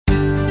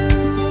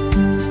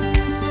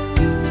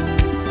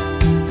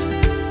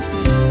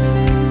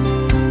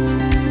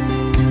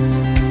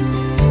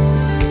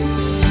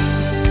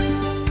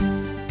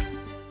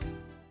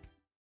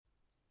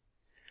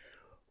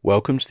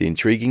Welcome to the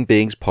Intriguing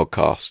Beings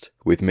podcast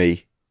with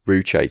me,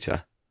 Rue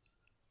Chater.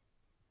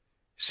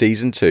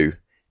 Season 2,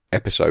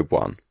 Episode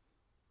 1.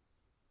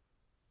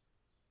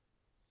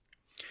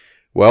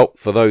 Well,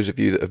 for those of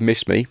you that have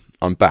missed me,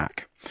 I'm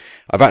back.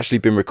 I've actually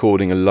been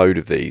recording a load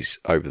of these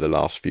over the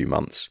last few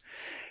months,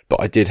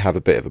 but I did have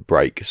a bit of a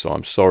break, so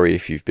I'm sorry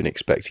if you've been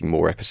expecting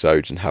more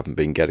episodes and haven't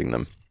been getting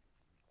them.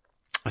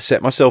 I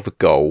set myself a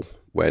goal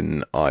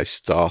when I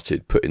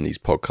started putting these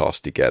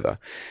podcasts together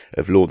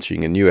of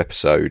launching a new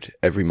episode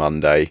every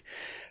Monday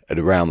at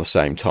around the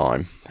same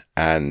time.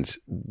 And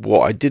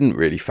what I didn't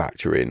really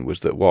factor in was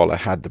that while I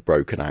had the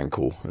broken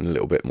ankle and a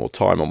little bit more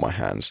time on my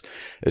hands,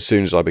 as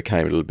soon as I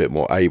became a little bit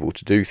more able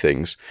to do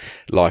things,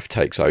 life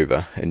takes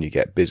over and you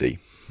get busy.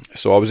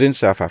 So I was in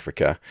South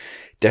Africa,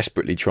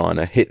 desperately trying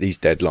to hit these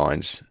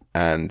deadlines,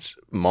 and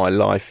my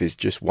life is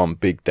just one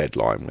big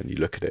deadline when you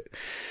look at it.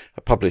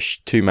 I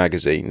publish 2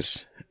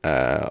 magazines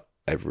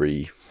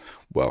every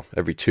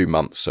 2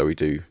 months, so we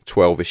do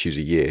 12 issues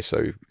a year, so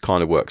it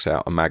kind of works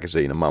out a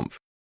magazine a month.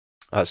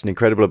 That's an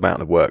incredible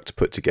amount of work to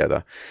put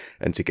together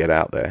and to get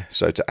out there.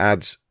 So to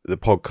add the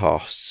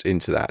podcasts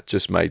into that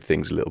just made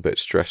things a little bit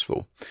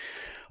stressful.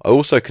 I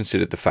also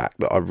considered the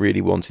fact that I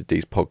really wanted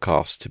these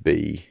podcasts to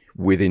be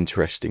with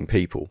interesting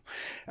people,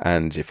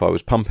 and if I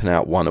was pumping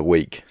out 1 a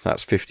week,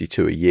 that's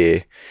 52 a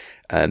year,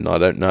 and I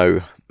don't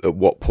know at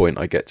what point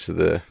I get to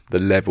the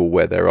level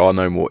where there are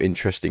no more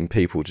interesting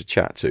people to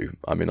chat to.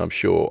 I mean, I'm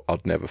sure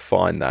I'd never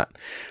find that,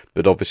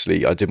 but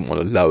obviously I didn't want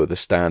to lower the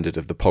standard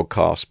of the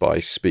podcast by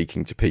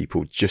speaking to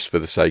people just for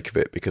the sake of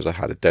it because I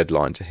had a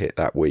deadline to hit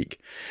that week.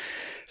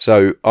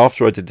 So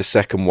after I did the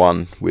second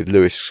one with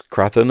Lewis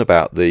Crathern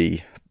about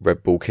the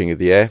Red Bull King of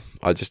the Air,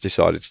 I just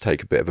decided to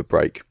take a bit of a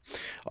break.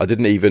 I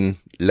didn't even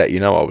let you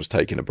know I was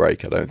taking a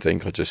break, I don't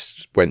think. I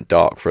just went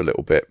dark for a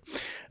little bit.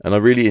 And I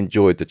really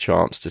enjoyed the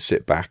chance to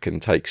sit back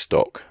and take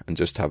stock and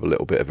just have a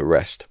little bit of a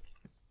rest.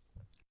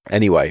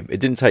 Anyway,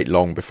 it didn't take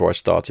long before I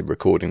started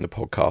recording the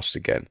podcasts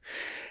again.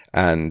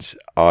 And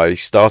I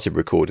started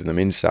recording them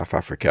in South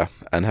Africa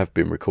and have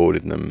been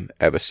recording them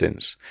ever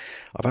since.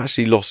 I've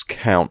actually lost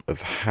count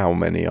of how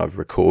many I've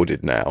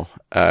recorded now,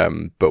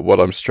 but what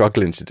I'm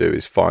struggling to do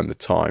is find the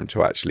time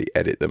to actually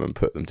edit them and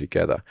put them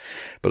together.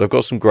 But I've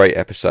got some great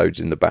episodes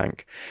in the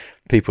bank.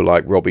 People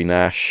like Robbie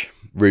Nash,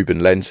 Ruben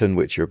Lenton,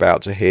 which you're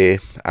about to hear,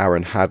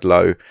 Aaron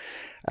Hadlow,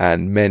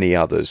 and many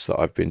others that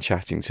I've been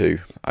chatting to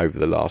over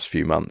the last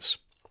few months.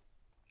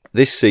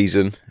 This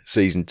season,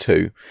 season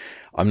 2,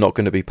 I'm not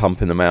going to be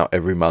pumping them out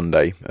every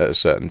Monday at a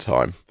certain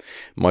time.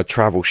 My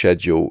travel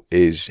schedule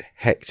is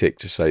hectic,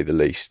 to say the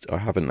least. I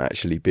haven't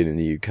actually been in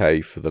the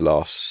UK for the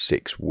last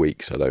 6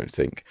 weeks, I don't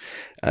think.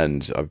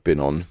 And I've been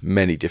on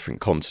many different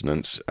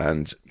continents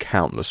and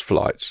countless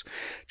flights,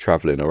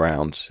 travelling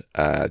around,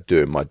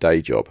 doing my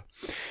day job.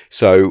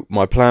 So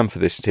my plan for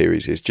this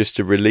series is just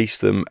to release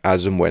them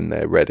as and when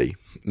they're ready.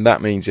 And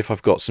that means if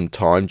I've got some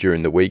time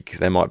during the week,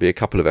 there might be a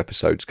couple of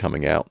episodes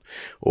coming out.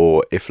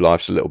 Or if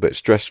life's a little bit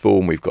stressful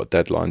and we've got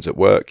deadlines at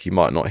work, you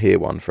might not hear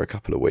one for a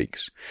couple of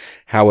weeks.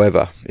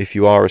 However, if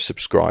you are a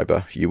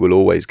subscriber, you will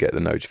always get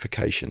the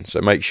notification. So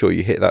make sure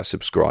you hit that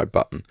subscribe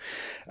button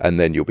and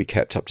then you'll be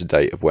kept up to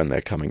date of when they're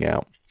coming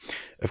out.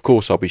 Of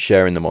course, I'll be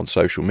sharing them on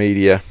social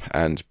media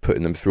and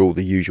putting them through all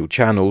the usual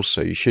channels,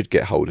 so you should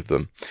get hold of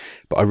them.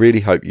 But I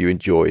really hope you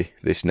enjoy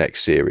this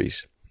next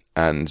series.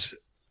 And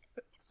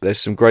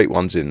there's some great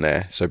ones in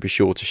there, so be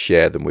sure to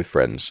share them with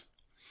friends.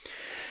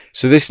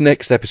 So this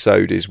next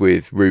episode is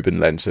with Ruben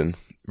Lenton.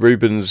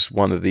 Ruben's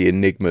one of the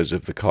enigmas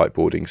of the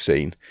kiteboarding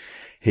scene.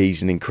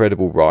 He's an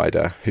incredible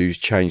rider who's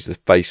changed the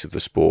face of the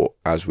sport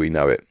as we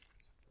know it.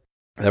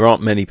 There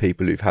aren't many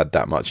people who've had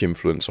that much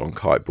influence on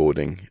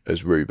kiteboarding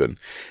as Ruben,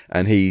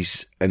 and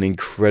he's an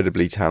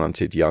incredibly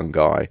talented young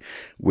guy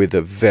with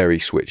a very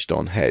switched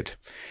on head.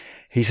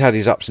 He's had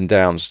his ups and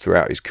downs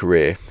throughout his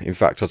career. In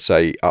fact, I'd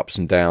say ups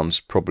and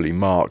downs probably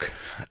mark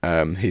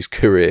his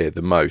career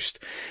the most.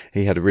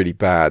 He had a really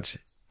bad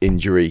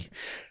injury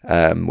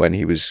when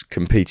he was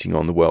competing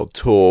on the world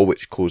tour,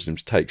 which caused him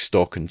to take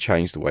stock and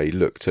change the way he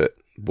looked at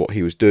what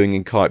he was doing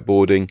in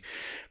kiteboarding.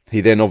 He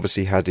then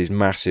obviously had his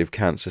massive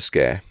cancer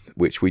scare,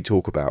 which we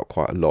talk about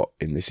quite a lot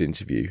in this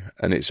interview,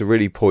 and it's a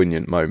really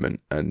poignant moment,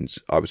 and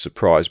I was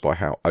surprised by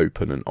how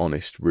open and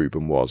honest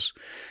Ruben was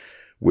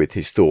with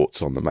his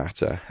thoughts on the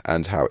matter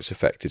and how it's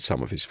affected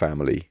some of his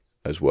family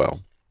as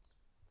well.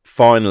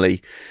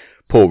 Finally,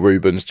 poor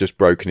Ruben's just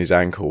broken his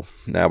ankle.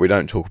 Now, we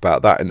don't talk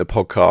about that in the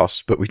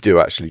podcast, but we do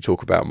actually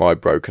talk about my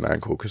broken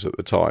ankle because at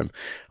the time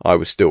I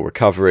was still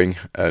recovering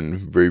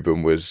and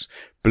Ruben was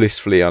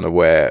blissfully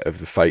unaware of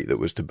the fate that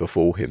was to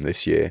befall him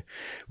this year,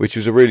 which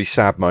was a really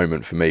sad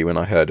moment for me when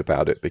I heard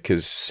about it,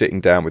 because sitting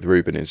down with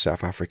Ruben in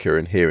South Africa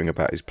and hearing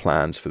about his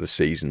plans for the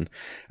season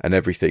and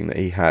everything that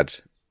he had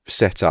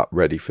set up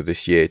ready for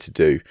this year to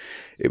do,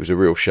 it was a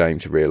real shame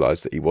to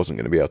realise that he wasn't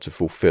going to be able to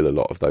fulfil a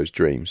lot of those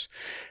dreams.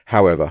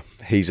 However,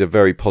 he's a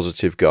very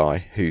positive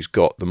guy who's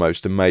got the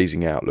most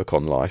amazing outlook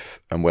on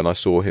life, and when I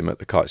saw him at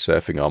the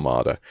Kitesurfing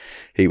Armada,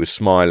 he was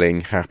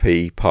smiling,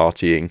 happy,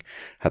 partying,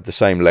 had the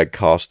same leg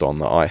cast on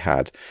that I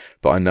had,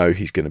 but I know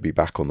he's going to be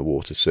back on the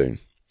water soon.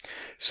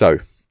 So,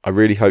 I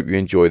really hope you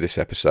enjoy this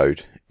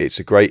episode. It's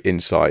a great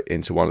insight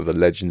into one of the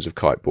legends of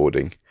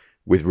kiteboarding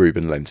with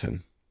Ruben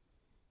Lenton.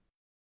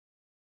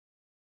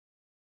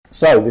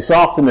 So this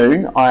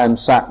afternoon I am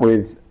sat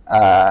with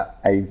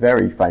a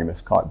very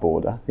famous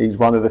kiteboarder. He's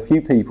one of the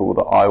few people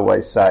that I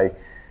always say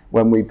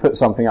when we put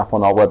something up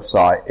on our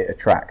website, it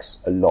attracts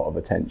a lot of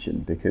attention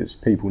because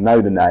people know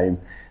the name,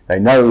 they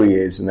know who he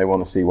is, and they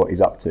want to see what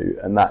he's up to.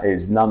 And that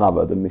is none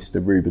other than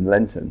Mr. Ruben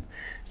Lenton.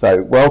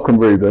 So welcome,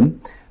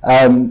 Ruben.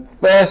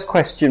 First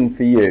question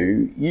for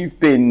you. You've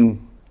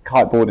been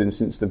kiteboarding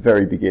since the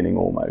very beginning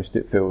almost,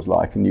 it feels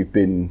like, and you've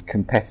been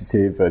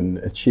competitive and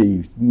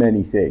achieved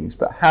many things,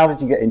 but how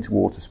did you get into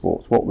water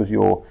sports? What was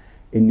your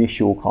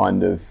initial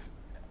kind of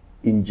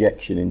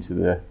injection into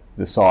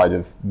the side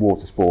of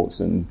water sports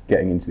and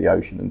getting into the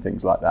ocean and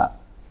things like that?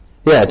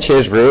 Yeah,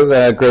 cheers, Ru.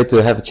 Great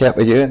to have a chat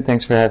with you, and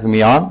thanks for having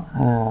me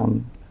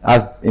on.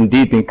 I've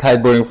indeed been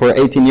kiteboarding for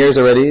 18 years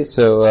already,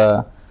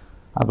 so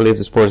I believe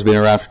the sport has been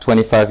around for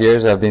 25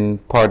 years. I've been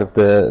part of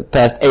the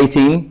past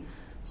 18.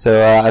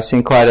 So I've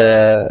seen quite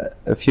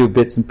a few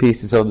bits and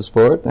pieces of the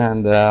sport,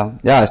 and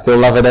I still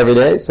love it every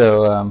day.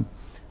 So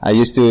I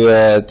used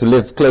to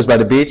live close by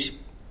the beach.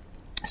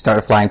 I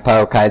started flying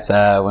pyro kites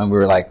when we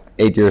were like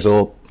 8 years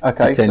old,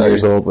 10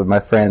 years old, with my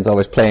friends,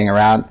 always playing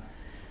around.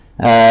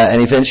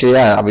 And eventually,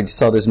 we just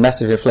saw this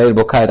massive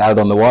inflatable kite out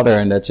on the water,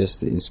 and that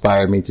just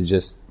inspired me to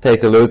just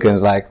take a look, and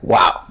it's like,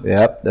 wow,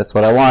 yep, that's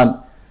what I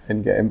want.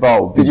 And get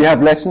involved. Did you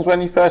have lessons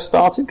when you first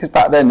started? Because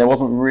back then there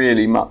wasn't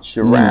really much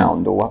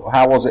around. Or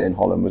how was it in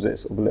Holland? Was it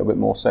sort of a little bit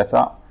more set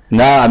up?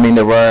 No, I mean,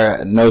 there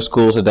were no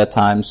schools at that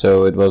time,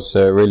 so it was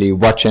really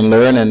watch and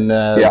learn and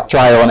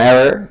trial and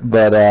error.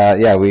 But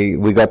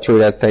we got through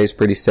that phase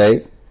pretty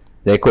safe.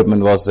 The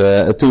equipment was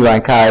a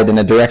two-line kite and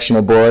a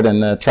directional board,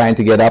 and trying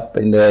to get up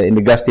in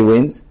the gusty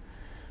winds.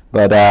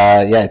 But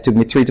it took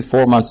me 3 to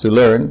 4 months to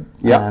learn.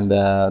 Yeah.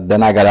 And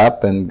then I got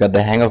up and got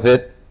the hang of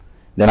it.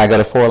 Then I got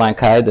a 4-line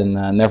kite and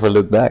never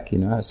looked back. You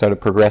know, I started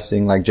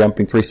progressing, like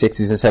jumping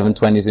 360s and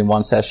 720s in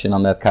one session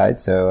on that kite.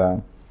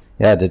 So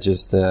that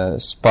just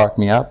sparked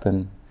me up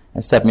and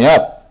set me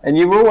up. And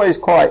you were always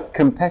quite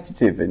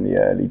competitive in the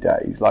early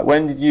days. Like,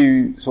 when did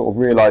you sort of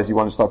realise you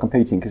wanted to start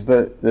competing? Because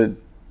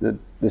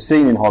the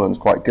scene in Holland's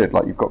quite good.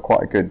 Like, you've got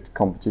quite a good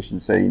competition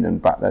scene,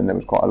 and back then there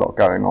was quite a lot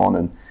going on.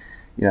 And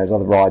you know, there's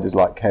other riders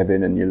like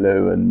Kevin and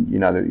Yulu, and you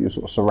know that you're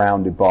sort of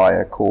surrounded by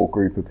a core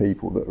group of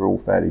people that are all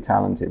fairly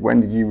talented. When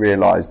did you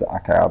realise that,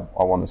 okay,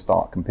 I want to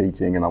start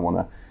competing and I want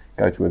to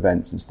go to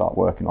events and start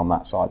working on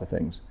that side of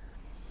things?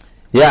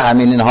 Yeah, I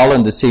mean, in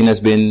Holland the scene has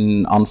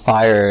been on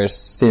fire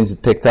since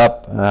it picked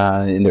up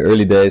in the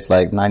early days,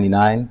 like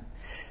 99.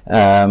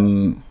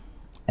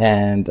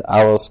 And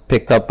I was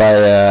picked up by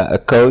a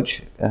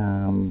coach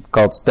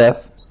called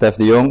Stef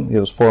de Jong. He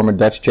was former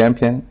Dutch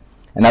champion.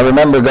 And I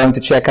remember going to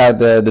check out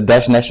the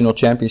Dutch National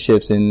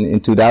Championships in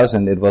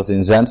 2000. It was in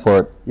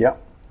Zandvoort. Yeah.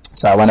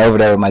 So I went over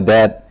there with my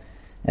dad,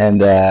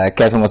 and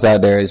Kevin was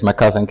out there. He's my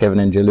cousin, Kevin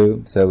and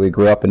Jalu. So we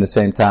grew up in the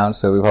same town.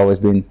 So we've always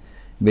been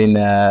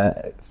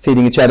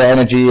feeding each other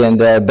energy and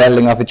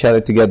battling off each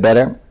other to get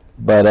better.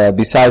 But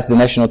besides the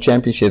National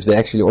Championships, they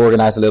actually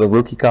organized a little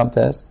rookie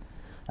contest.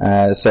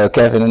 So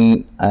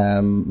Kevin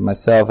and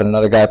myself and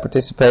another guy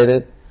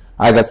participated.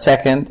 I got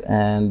second,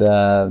 and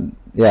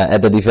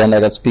at that event I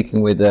got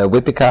speaking with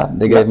Wipika.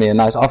 They gave me a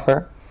nice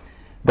offer.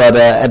 But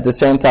at the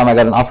same time I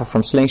got an offer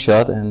from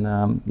Slingshot, and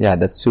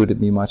that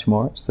suited me much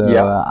more. So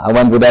I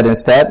went with that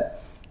instead.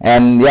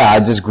 And I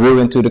just grew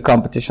into the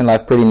competition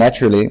life pretty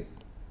naturally.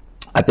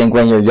 I think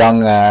when you're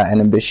young and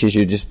ambitious,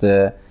 you just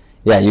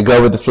you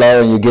go with the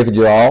flow and you give it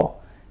your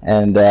all.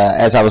 And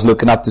as I was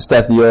looking up to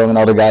Stef de Jong and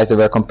all the guys that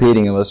were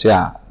competing, it was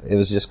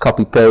just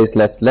copy paste.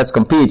 Let's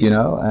compete, you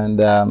know. And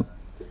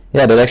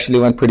that actually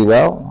went pretty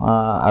well.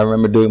 I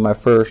remember doing my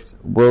first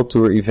World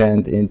Tour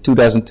event in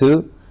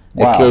 2002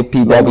 at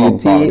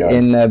KPWT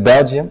in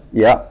Belgium.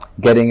 Yeah,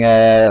 getting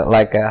a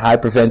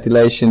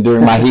hyperventilation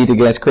during my heat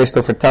against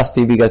Christopher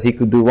Tasti because he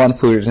could do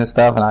one-footers and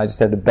stuff, and I just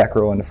had the back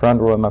row and the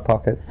front row in my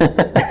pocket.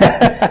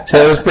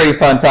 So it was pretty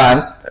fun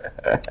times.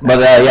 But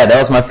that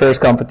was my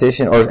first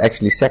competition, or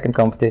actually second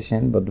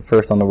competition, but the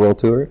first on the World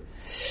Tour.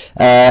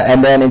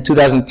 And then in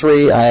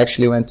 2003, I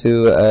actually went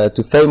to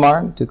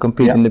Fehmarn to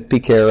compete in the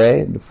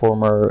PKRA, the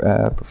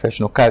former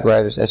Professional Kite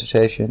Riders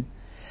Association.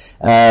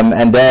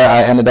 And there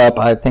I ended up,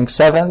 I think,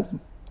 7th.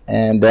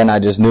 And then I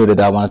just knew that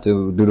I wanted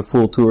to do the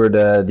full tour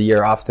the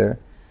year after.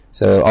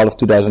 So all of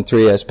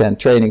 2003, I spent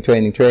training.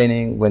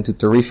 Went to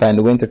Tarifa in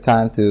the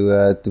wintertime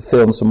to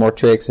film some more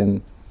tricks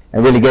and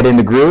really get in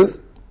the groove.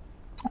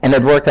 And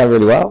that worked out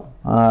really well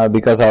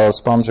because I was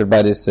sponsored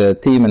by this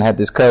team and had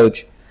this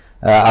coach.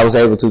 I was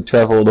able to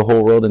travel the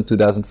whole world in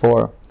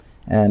 2004,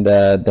 and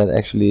that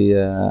actually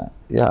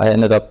I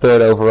ended up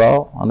third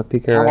overall on the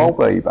Peak Air. How old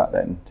were you back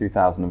then?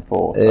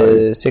 2004.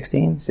 So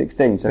 16.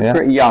 16. So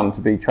pretty young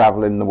to be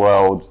travelling the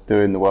world,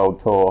 doing the world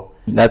tour.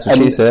 That's what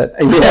she said.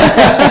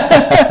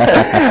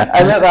 Yeah.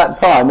 And at that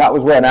time, that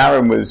was when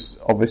Aaron was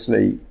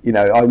obviously, you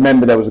know, I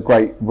remember there was a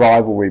great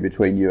rivalry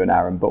between you and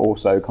Aaron, but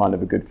also kind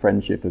of a good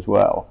friendship as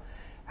well.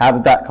 How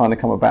did that kind of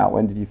come about?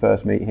 When did you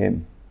first meet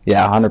him?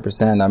 Yeah,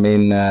 100%. I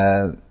mean,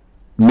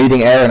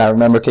 meeting Aaron, I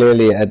remember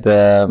clearly at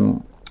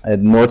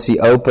North Sea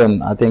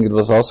Open. I think it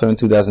was also in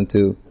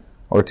 2002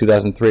 or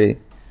 2003.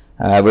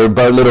 We were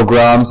both little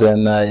grums,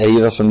 and he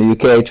was from the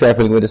UK,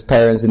 traveling with his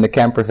parents in the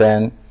camper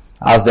van.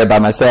 I was there by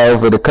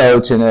myself with a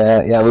coach, and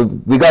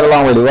we got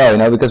along really well, you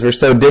know, because we're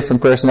so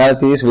different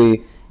personalities.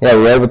 We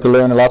were able to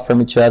learn a lot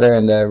from each other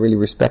and really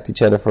respect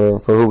each other for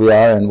who we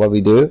are and what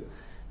we do.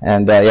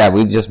 And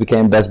we just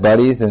became best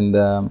buddies. And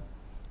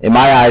in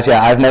my eyes,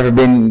 I've never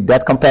been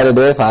that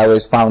competitive. I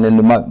always found him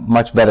a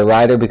much better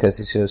rider because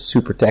he's just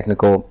super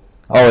technical.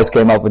 Always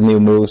came up with new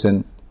moves,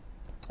 and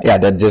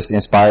that just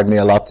inspired me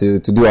a lot to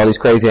do all these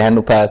crazy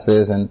handle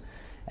passes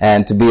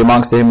and to be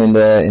amongst him in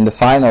the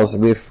finals.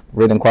 We've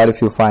ridden quite a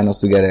few finals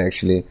together,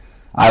 actually.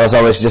 I was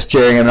always just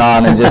cheering him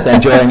on and just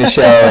enjoying the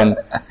show, and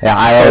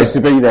I always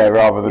to be there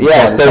rather than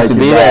stoked to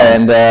be there.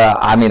 And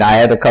I mean, I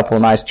had a couple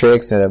of nice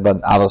tricks,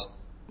 but I was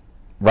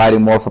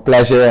riding more for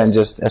pleasure and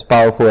just as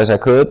powerful as I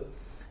could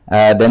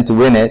than to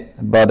win it.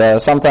 But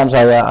sometimes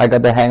I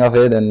got the hang of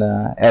it, and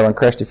Aaron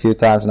crashed a few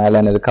times, and I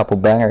landed a couple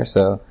bangers.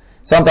 So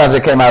sometimes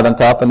I came out on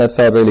top, and that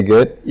felt really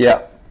good.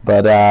 Yeah.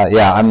 But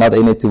I'm not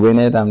in it to win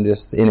it. I'm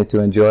just in it to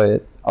enjoy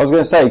it. I was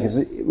going to say, because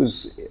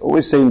it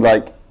always seemed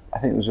like, I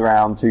think it was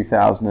around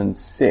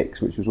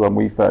 2006, which was when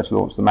we first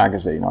launched the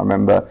magazine. I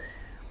remember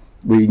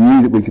we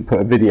knew that we could put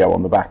a video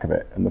on the back of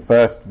it, and the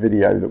first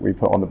video that we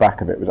put on the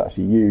back of it was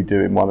actually you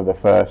doing one of the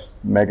first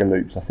mega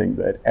loops, I think,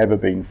 that had ever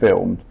been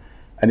filmed.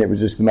 And it was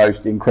just the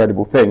most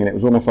incredible thing. And it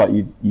was almost like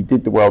you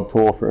did the world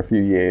tour for a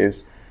few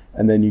years,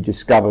 and then you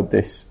discovered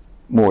this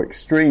more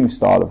extreme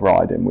style of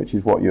riding, which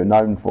is what you're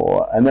known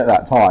for. And at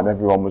that time,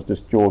 everyone was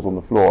just jaws on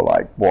the floor,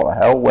 like, what the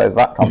hell? Where's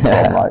that come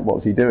from? Like,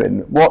 what's he doing?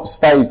 What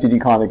stage did you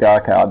kind of go,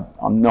 okay,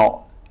 I'm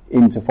not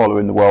into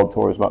following the world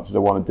tour as much as I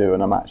want to do,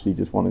 and I'm actually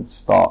just wanting to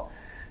start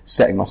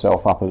setting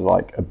myself up as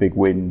like a big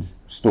wind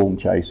storm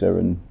chaser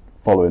and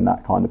following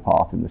that kind of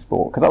path in the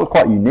sport? Because that was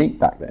quite unique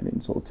back then in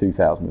sort of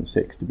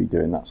 2006 to be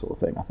doing that sort of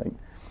thing, I think.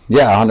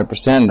 Yeah,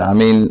 100%. I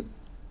mean,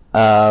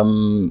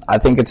 I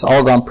think it's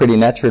all gone pretty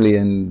naturally,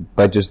 and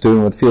by just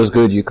doing what feels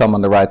good, you come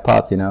on the right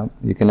path, you know.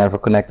 You can never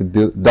connect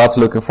the dots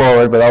looking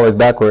forward, but always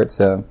backwards.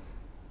 So,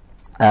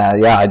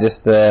 I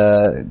just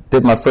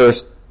did my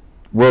first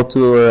world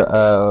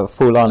tour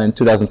full on in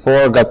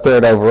 2004, got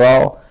third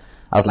overall.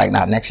 I was like,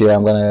 next year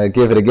I'm going to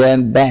give it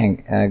again.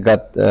 Bang.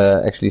 Got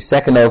actually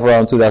second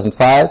overall in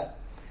 2005.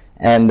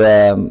 And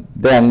then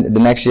the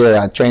next year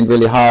I trained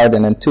really hard,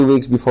 and then 2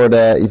 weeks before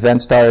the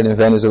event started in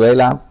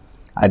Venezuela,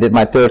 I did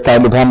my third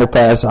kite loop handle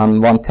pass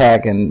on one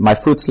tag, and my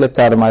foot slipped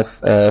out of my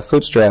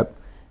foot strap,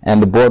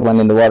 and the board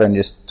went in the water and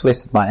just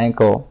twisted my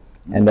ankle.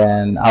 And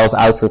then I was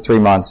out for 3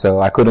 months,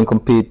 so I couldn't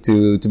compete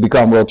to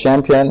become world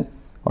champion,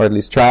 or at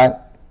least try.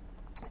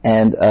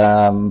 And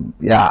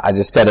I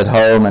just sat at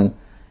home, and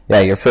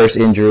your first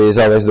injury is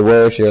always the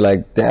worst. You're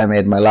like, damn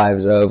it, my life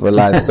is over,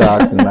 life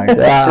sucks. And like,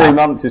 3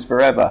 months is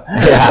forever.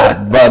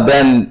 But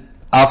then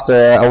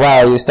after a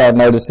while, you start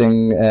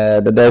noticing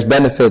that there's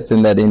benefits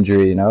in that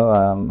injury, you know.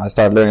 I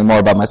started learning more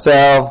about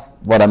myself,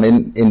 what I'm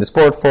in the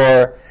sport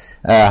for,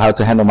 how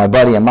to handle my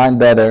body and mind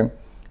better.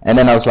 And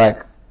then I was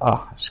like,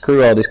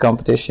 screw all these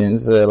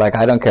competitions. Like,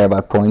 I don't care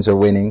about points or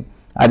winning.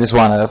 I just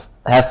want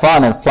to have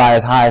fun and fly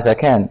as high as I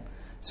can.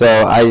 So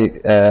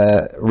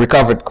I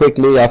recovered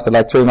quickly. After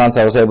like 3 months,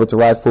 I was able to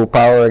ride full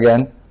power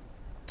again.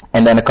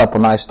 And then a couple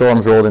nice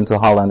storms rolled into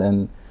Holland,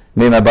 and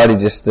me and my buddy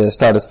just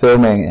started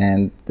filming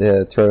and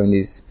throwing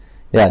these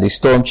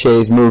storm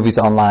chase movies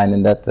online,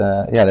 and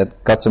that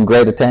got some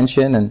great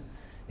attention. And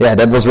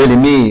that was really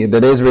me.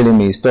 That is really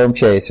me, storm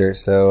chaser.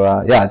 So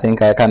I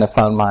think I kind of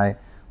found my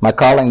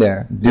calling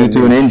there due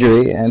to an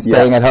injury and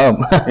staying at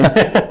home.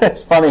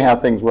 It's funny how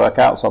things work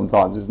out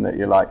sometimes, isn't it?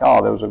 You're like,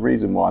 there was a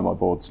reason why my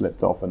board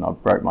slipped off and I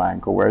broke my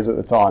ankle, whereas at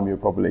the time you're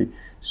probably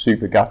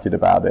super gutted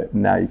about it.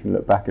 Now you can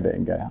look back at it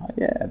and go,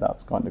 that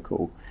was kind of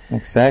cool.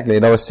 Exactly.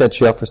 It always sets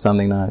you up for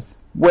something nice.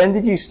 When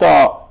did you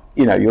start,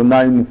 you're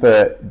known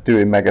for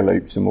doing mega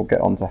loops, and we'll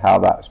get on to how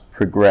that's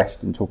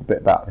progressed and talk a bit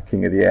about the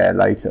King of the Air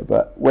later,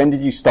 but when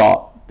did you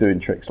start doing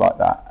tricks like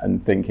that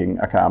and thinking,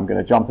 okay, I'm going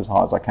to jump as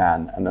high as I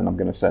can, and then I'm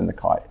going to send the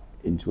kite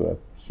into a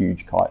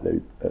huge kite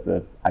loop at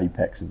the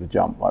apex of the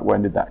jump? Like,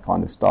 when did that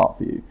kind of start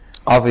for you?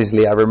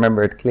 Obviously, I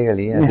remember it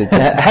clearly, as it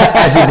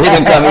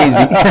didn't come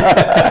easy.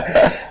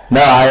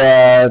 No,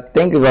 I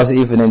think it was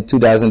even in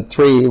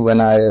 2003 when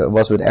I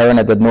was with Aaron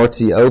at the North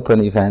Sea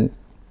Open event.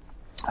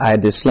 I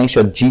had this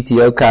Slingshot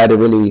GTO kite, a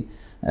really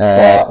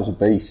that was a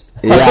beast.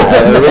 a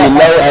really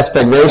low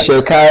aspect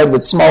ratio kite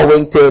with small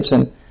wingtips,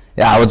 and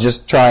I would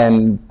just try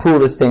and pull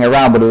this thing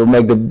around, but it would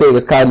make the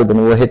biggest kite loop and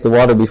it would hit the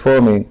water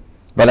before me.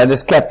 But I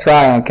just kept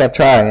trying,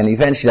 and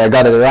eventually I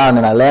got it around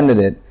and I landed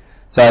it.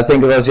 So I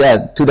think it was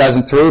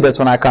 2003. That's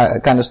when I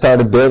kind of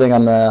started building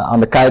on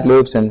the kite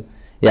loops, and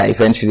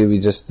eventually we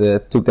just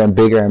took them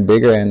bigger and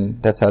bigger,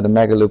 and that's how the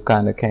Mega Loop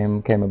kind of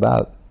came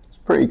about. It's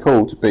pretty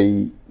cool to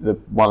be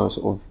one of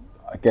sort of,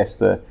 I guess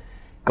the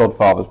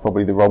godfather's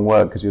probably the wrong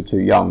word because you're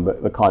too young,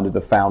 but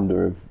the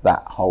founder of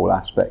that whole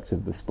aspect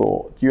of the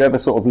sport. Do you ever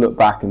sort of look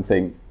back and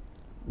think,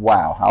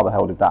 wow, how the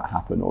hell did that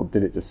happen, or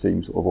did it just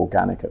seem sort of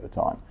organic at the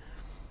time?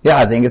 Yeah,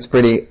 I think it's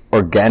pretty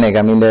organic.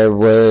 I mean, there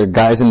were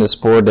guys in the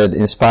sport that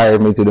inspired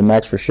me to the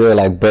max for sure,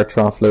 like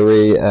Bertrand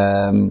Fleury,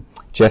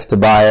 Jeff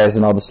Tobias,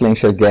 and all the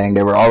Slingshot gang.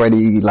 They were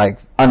already like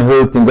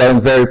unhooked and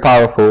going very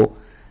powerful.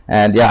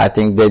 And I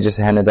think they just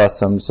handed us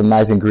some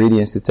nice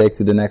ingredients to take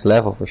to the next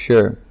level for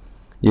sure.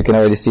 You can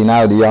already see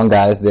now the young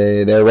guys,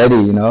 they're ready,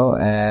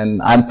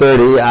 and I'm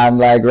 30, I'm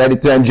like ready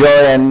to enjoy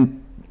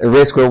and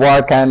risk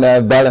reward kind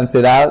of balance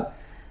it out.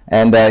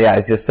 And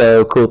it's just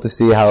so cool to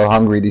see how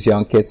hungry these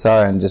young kids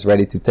are and just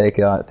ready to take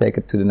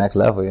it to the next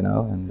level,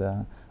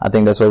 And I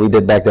think that's what we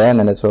did back then,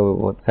 and that's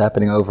what's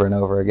happening over and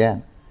over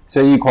again.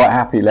 So you're quite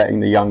happy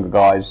letting the younger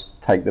guys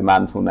take the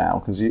mantle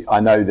now? Because I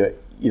know that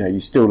you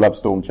still love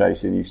storm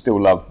chasing, you still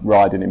love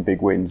riding in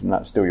big winds, and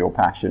that's still your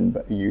passion.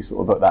 But you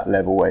sort of at that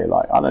level where you're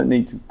like, I don't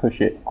need to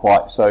push it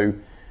quite so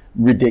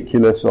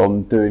ridiculous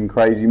on doing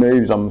crazy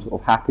moves. I'm sort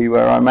of happy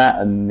where I'm at,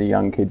 and the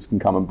young kids can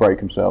come and break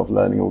themselves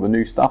learning all the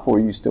new stuff. Or are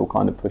you still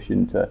kind of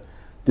pushing to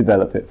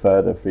develop it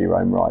further for your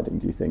own riding,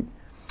 do you think?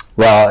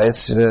 Well,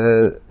 it's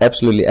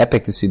absolutely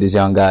epic to see these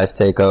young guys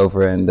take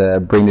over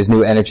and bring this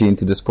new energy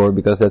into the sport,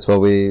 because that's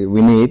what we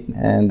need.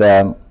 And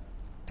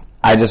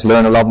I just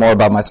learn a lot more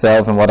about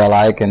myself and what I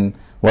like and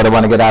what I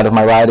want to get out of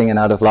my riding and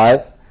out of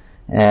life.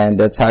 And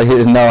that's how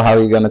you know how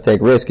you're going to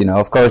take risk.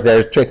 Of course,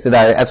 there's tricks that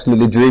I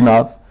absolutely dream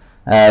of.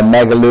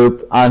 Mega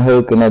Loop,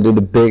 unhook, and I do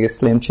the biggest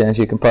slim chance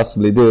you can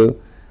possibly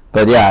do.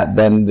 But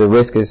then the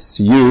risk is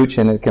huge,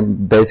 and it can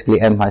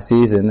basically end my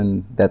season,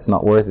 and that's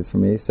not worth it for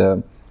me.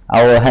 So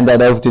I will hand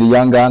that over to the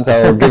young guns.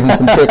 I will give them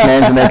some trick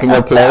names, and they can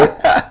go play.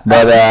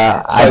 But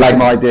I like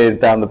some ideas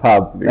down the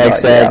pub.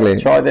 Exactly.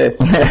 Like, try this.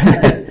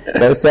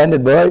 Go send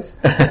it, boys.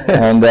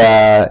 And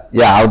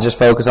I'll just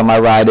focus on my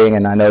riding,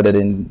 and I know that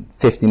in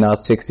 50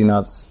 knots, 60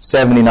 knots,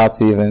 70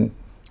 knots even,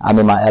 I'm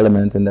in my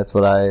element, and that's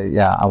what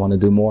I want to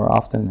do more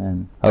often,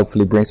 and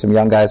hopefully bring some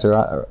young guys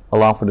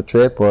along for the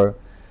trip, or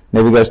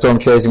maybe go storm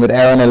chasing with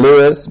Aaron and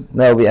Lewis.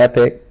 That'll be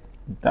epic.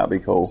 That'd be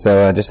cool.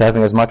 So just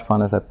having as much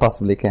fun as I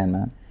possibly can,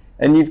 man.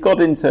 And you've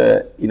got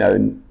into,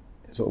 and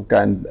sort of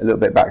going a little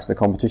bit back to the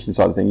competition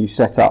side of things, you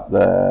set up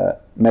the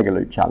Mega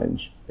Loop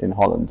Challenge in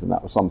Holland, and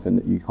that was something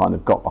that you kind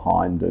of got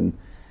behind and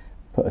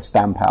put a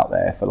stamp out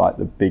there for like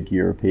the big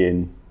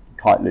European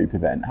kite loop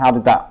event. How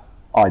did that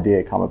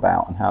idea come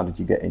about, and how did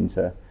you get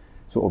into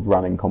sort of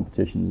running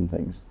competitions and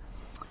things?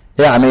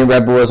 Yeah, I mean,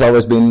 Red Bull has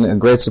always been a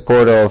great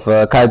supporter of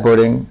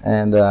kiteboarding,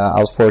 and I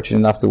was fortunate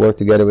enough to work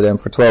together with them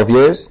for 12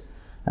 years.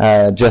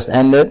 Just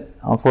ended,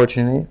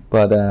 unfortunately,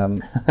 but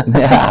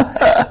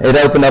it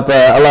opened up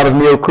a lot of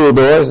new cool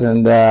doors,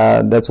 and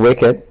that's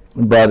wicked.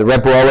 But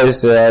Red Bull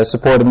always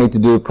supported me to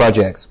do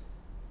projects.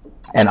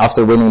 And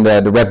after winning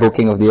the Red Bull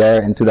King of the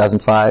Air in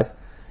 2005,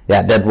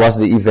 that was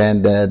the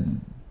event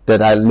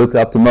that I looked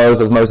up to most,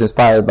 was most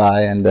inspired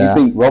by. And you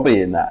beat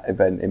Robbie in that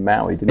event in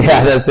Maui, didn't you?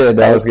 Yeah, that's it.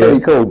 That was pretty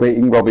good. Cool,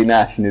 beating Robbie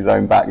Nash in his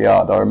own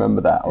backyard. I remember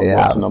that. I was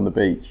watching on the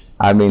beach.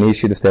 I mean, he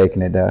should have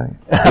taken it, though.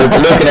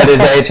 Looking at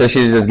his age, I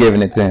should have just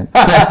given it to him.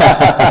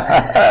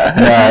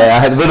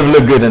 It would have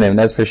looked good on him,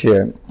 that's for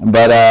sure.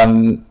 But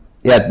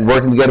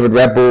working together with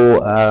Red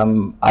Bull,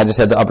 I just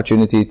had the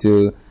opportunity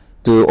to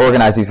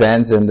organize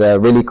events and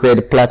really create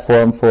a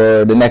platform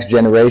for the next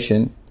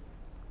generation.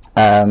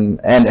 And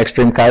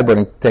extreme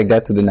kiteboarding, take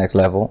that to the next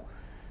level.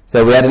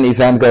 So we had an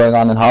event going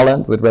on in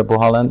Holland with Red Bull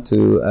Holland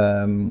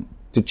to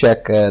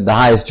check the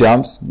highest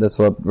jumps. That's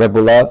what Red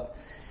Bull loved.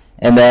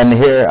 And then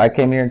I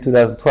came here in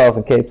 2012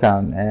 in Cape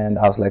Town, and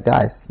I was like,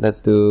 guys, let's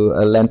do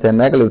a Lent 10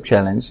 Mega Loop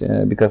challenge,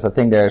 because I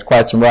think there's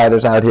quite some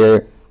riders out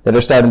here that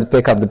are starting to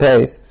pick up the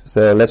pace.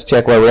 So let's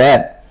check where we're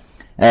at.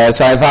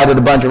 So I invited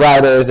a bunch of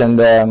riders,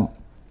 and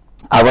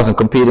I wasn't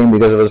competing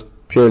because it was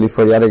purely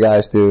for the other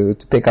guys to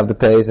pick up the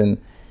pace and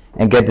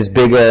get this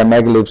bigger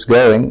Mega Loops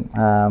going.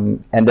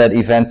 And that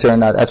event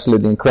turned out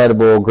absolutely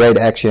incredible, great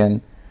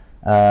action.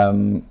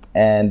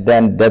 And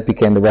then that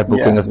became the Red Bull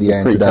King of the Year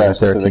in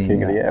 2013. To the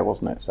King of the Year,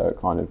 wasn't it? So it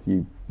kind of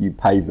you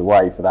paved the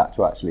way for that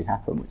to actually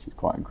happen, which is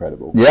quite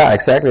incredible. Yeah,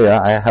 exactly.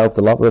 I helped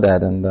a lot with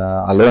that, and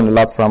I learned a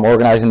lot from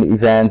organizing the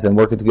events and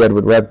working together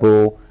with Red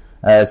Bull,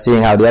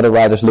 seeing how the other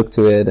riders look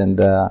to it,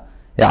 and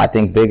I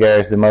think big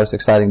air is the most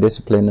exciting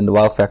discipline and the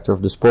wow factor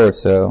of the sport.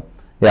 So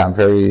I'm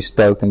very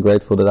stoked and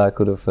grateful that I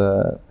could have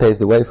paved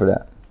the way for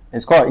that.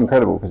 It's quite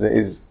incredible because it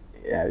is,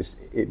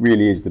 it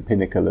really is the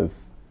pinnacle of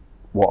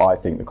what I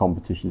think the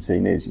competition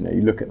scene is.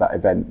 You look at that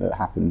event that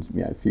happened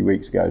a few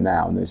weeks ago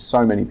now, and there's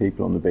so many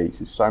people on the beach,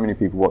 there's so many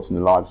people watching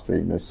the live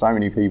stream, there's so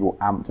many people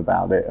amped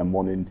about it and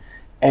wanting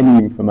any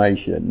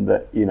information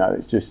that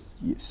it's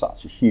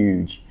such a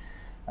huge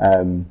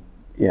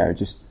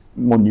just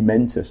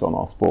monumentous on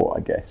our sport,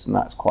 I guess, and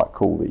that's quite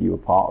cool that you were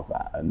part of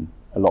that. And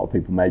a lot of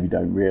people maybe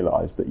don't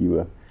realise that you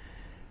were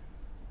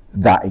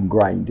that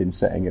ingrained in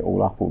setting it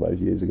all up all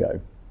those years ago.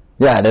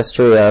 Yeah, that's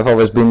true. I've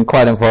always been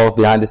quite involved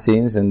behind the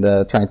scenes and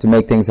trying to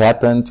make things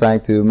happen,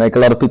 trying to make a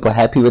lot of people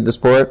happy with the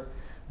sport.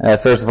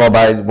 First of all,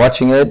 by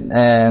watching it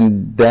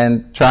and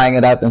then trying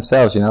it out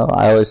themselves, you know.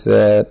 I always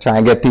try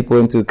and get people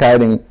into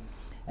kiting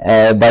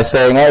by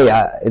saying, hey,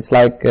 it's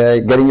like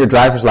getting your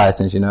driver's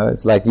license, you know.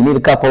 It's like you need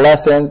a couple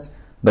lessons,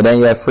 but then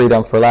you have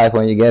freedom for life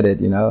when you get it,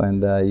 you know,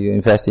 and you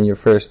invest in your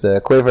first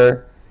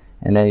quiver,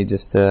 and then you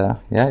just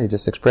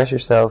express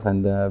yourself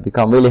and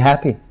become really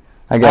happy,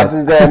 I guess.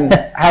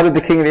 How did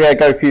the King of the Air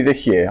go for you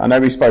this year? I know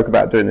we spoke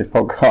about doing this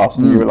podcast,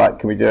 and you were like,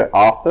 can we do it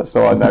after?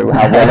 So I know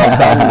how well I've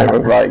done. And it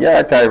was like,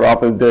 yeah, okay,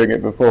 rather than doing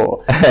it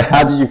before.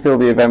 How did you feel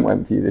the event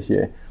went for you this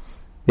year?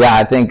 Yeah,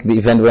 I think the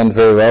event went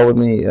very well with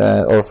me,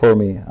 or for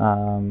me.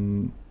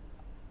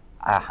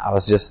 I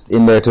was just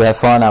in there to have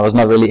fun. I was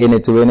not really in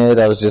it to win it.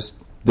 I was just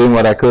doing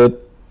what I could.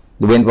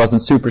 The wind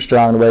wasn't super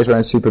strong, the waves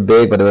weren't super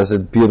big, but it was a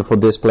beautiful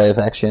display of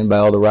action by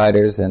all the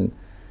riders, and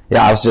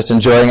yeah, I was just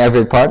enjoying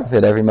every part of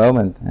it, every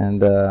moment.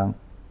 And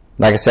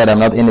like I said, I'm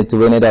not in it to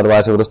win it,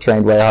 otherwise I would have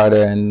trained way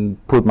harder and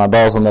put my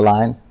balls on the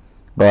line.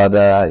 But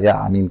yeah,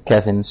 I mean,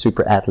 Kevin,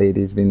 super athlete,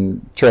 he's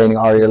been training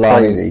all year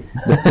long. He's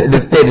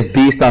the fittest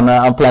beast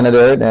on planet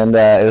Earth, and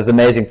it was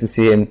amazing to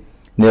see him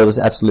nail this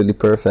absolutely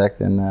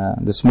perfect, and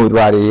the smooth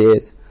rider he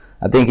is.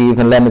 I think he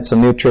even landed some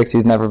new tricks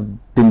he's never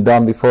been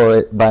done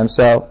before by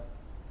himself.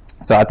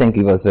 So I think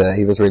he was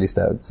really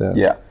stoked. So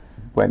yeah,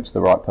 went to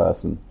the right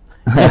person.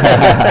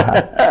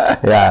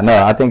 Yeah,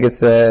 no, I think it's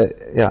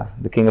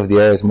the King of the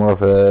Air is more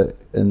of a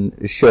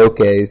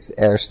showcase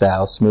air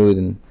style, smooth,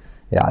 and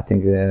yeah, I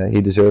think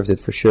he deserves it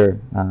for sure.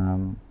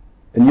 And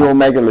your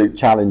Megaloop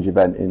Challenge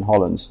event in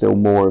Holland still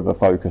more of a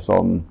focus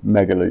on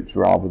Megaloops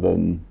rather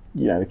than,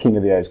 you know, the King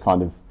of the Air's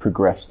kind of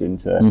progressed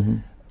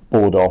into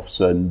board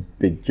offs and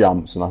big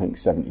jumps, and I think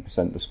 70%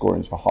 of the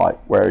scoring is for height,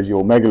 whereas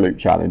your Megaloop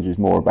Challenge is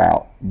more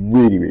about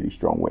really, really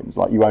strong winds.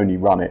 Like, you only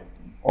run it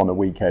on a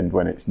weekend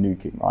when it's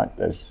nuking, right?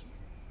 There's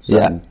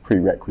certain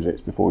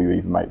prerequisites before you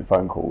even make the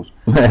phone calls.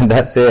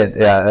 That's it.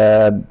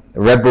 Yeah,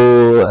 Red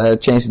Bull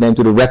changed the name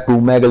to the Red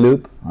Bull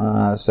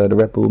Megaloop. So the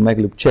Red Bull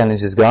Megaloop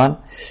Challenge is gone.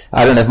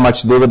 I don't have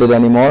much to do with it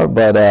anymore,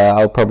 but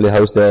I'll probably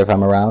host there if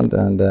I'm around,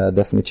 and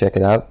definitely check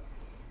it out.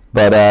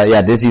 But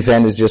yeah, this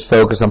event is just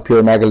focused on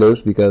pure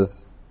Megaloops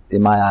because,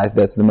 in my eyes,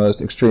 that's the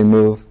most extreme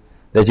move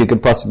that you can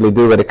possibly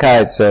do with a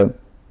kite. So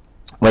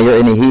when you're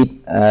in a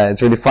heat,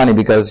 it's really funny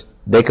because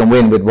they can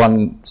win with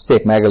one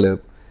stick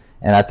Megaloop.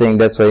 And I think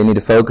that's what you need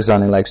to focus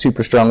on, in like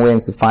super strong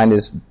winds, to find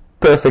this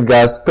perfect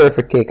gust,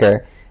 perfect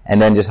kicker,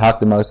 and then just huck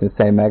the most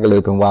insane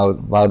Megaloop and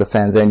wow the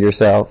fans and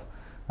yourself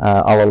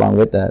all along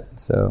with that.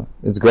 So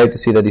it's great to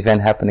see that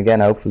event happen again,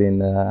 hopefully in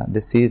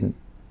this season.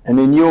 And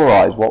in your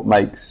eyes, what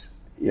makes,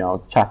 you know, I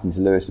was chatting to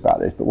Lewis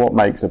about this, but what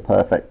makes a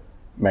perfect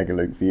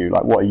Megaloop for you?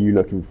 Like, what are you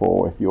looking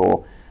for if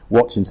you're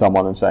watching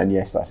someone and saying,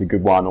 yes, that's a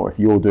good one, or if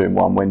you're doing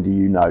one, when do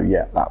you know,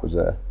 yeah, that was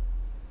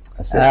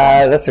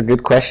that's a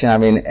good question. I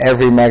mean,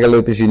 every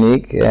Megaloop is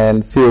unique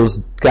and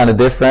feels kind of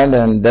different,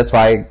 and that's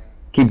why I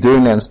keep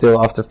doing them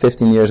still after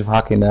 15 years of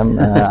hucking them.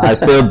 I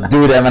still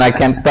do them and I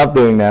can't stop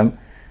doing them.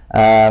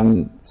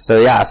 So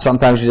yeah,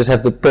 sometimes you just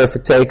have the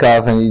perfect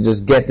takeoff and you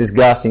just get this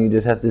gust and you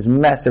just have this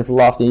massive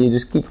loft and you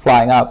just keep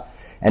flying up,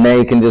 and then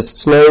you can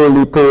just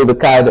slowly pull the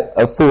kite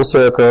a full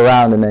circle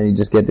around, and then you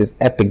just get this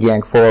epic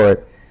yank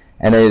forward,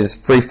 and then you're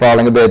just free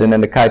falling a bit, and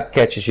then the kite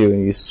catches you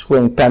and you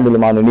swing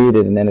pendulum underneath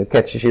it, and then it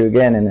catches you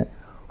again, and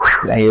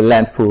then you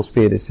land full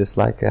speed. It's just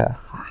like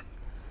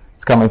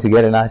it's coming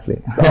together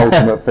nicely. The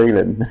ultimate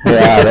feeling.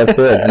 Yeah, that's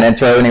it. And then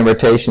throwing in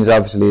rotations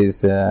obviously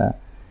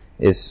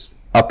is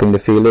upping the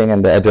feeling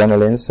and the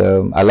adrenaline.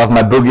 So I love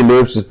my boogie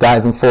loops, just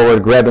diving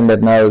forward, grabbing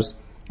that nose,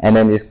 and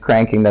then just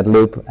cranking that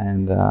loop,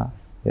 and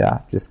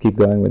yeah, just keep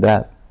going with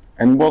that.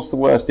 And what's the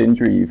worst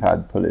injury you've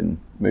had pulling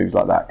moves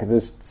like that? Because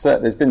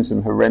there's been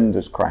some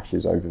horrendous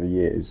crashes over the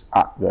years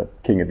at the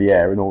King of the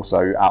Air, and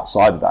also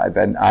outside of that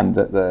event, and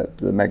at the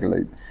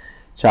Megaloop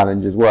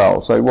Challenge as well.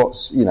 So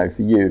what's, you know,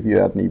 for you, have you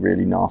had any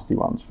really nasty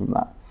ones from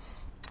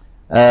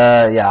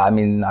that? Yeah, I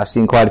mean, I've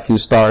seen quite a few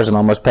stars and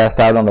almost passed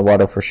out on the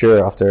water for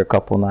sure after a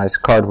couple nice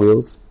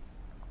cartwheels.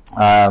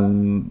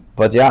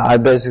 But yeah, I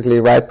basically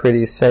ride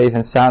pretty safe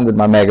and sound with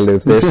my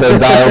Megaloops. They're so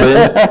dialed in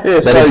that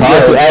it's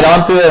hard to add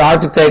on to it,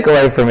 hard to take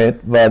away from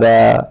it. But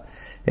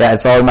yeah,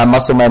 it's all in my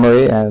muscle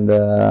memory, and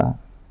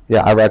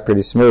yeah, I ride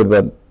pretty smooth.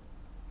 But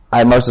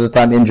I most of the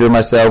time injure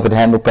myself with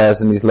handle pass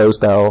and these low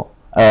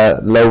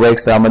wake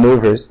style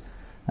maneuvers.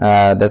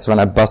 That's when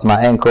I bust my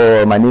ankle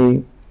or my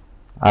knee.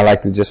 I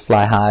like to just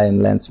fly high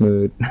and land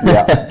smooth.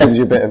 Yeah, gives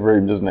you a bit of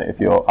room, doesn't it? If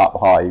you're up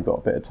high, you've got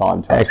a bit of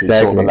time to actually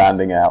sort the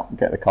landing out and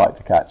get the kite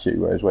to catch you,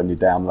 whereas when you're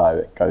down low,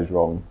 it goes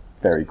wrong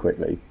very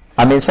quickly.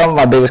 I mean, some of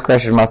my biggest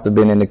crashes must have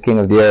been in the King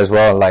of the Air as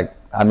well. Like,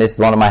 I missed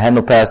one of my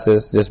handle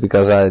passes just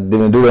because I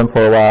didn't do them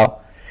for a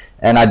while.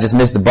 And I just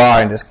missed the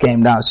bar and just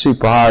came down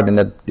super hard, and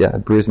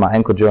that bruised my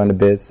ankle joint a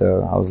bit.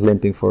 So I was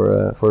limping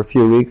for a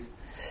few weeks.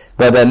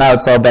 But now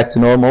it's all back to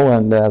normal,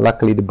 and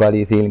luckily the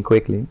body is healing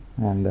quickly,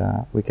 and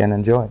we can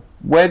enjoy.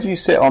 Where do you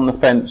sit on the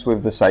fence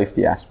with the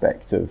safety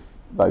aspect of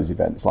those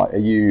events? Like, are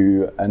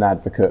you an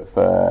advocate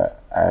for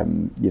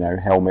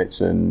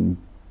helmets and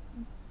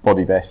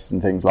body vests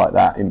and things like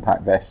that,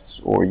 impact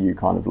vests, or are you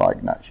kind of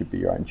like, no, it should be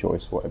your own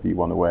choice, whatever you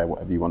want to wear,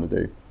 whatever you want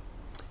to do?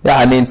 Yeah,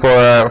 I mean, for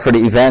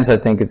the events, I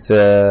think it's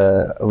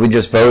we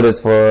just voted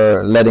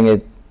for letting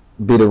it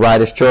be the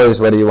rider's choice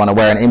whether you want to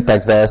wear an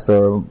impact vest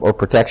or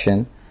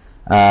protection,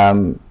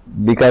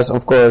 because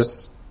of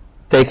course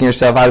taking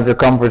yourself out of your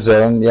comfort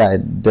zone,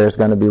 there's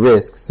going to be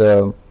risk.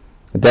 So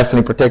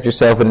definitely protect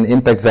yourself with an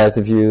impact vest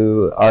if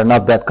you are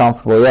not that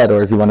comfortable yet,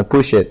 or if you want to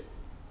push it,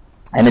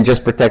 and it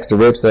just protects the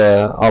ribs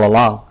all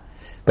along.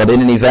 But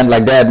in an event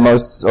like that,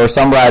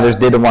 some riders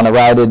didn't want to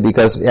ride it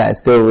because it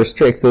still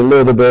restricts a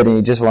little bit, and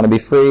you just want to be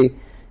free.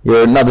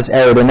 You're not as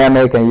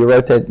aerodynamic, and you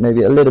rotate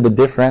maybe a little bit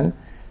different.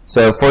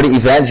 So for the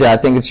event, I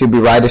think it should be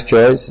rider's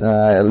choice.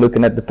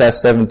 Looking at the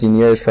past 17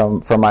 years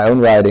from my own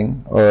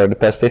riding, or the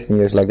past 15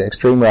 years, like the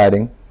extreme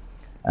riding,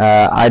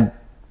 I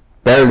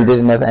barely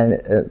didn't have any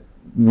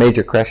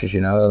major crashes.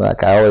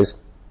 Like I always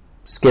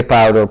skip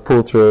out or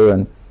pull through,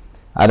 and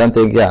I don't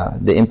think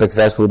the impact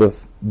vest would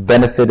have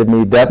benefited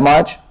me that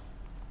much.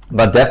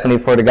 But definitely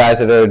for the guys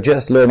that are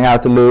just learning how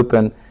to loop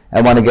and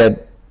want to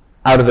get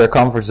out of their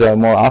comfort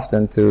zone more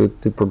often to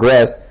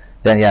progress,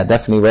 then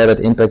definitely wear that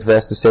impact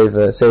vest to save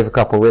a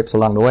couple ribs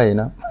along the way,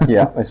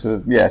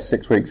 It's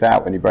 6 weeks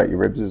out when you break your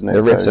ribs, isn't it?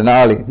 The ribs are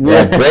gnarly.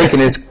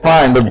 Breaking is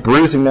fine, but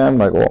bruising them,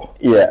 like, whoa.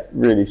 Yeah,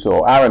 really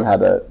sore. Aaron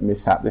had a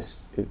mishap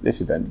this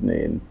event, didn't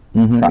he?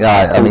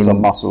 And some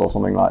muscle or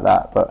something like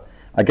that. But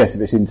I guess if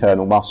it's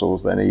internal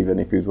muscles, then even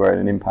if he was wearing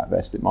an impact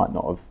vest, it might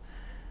not have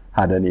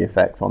had any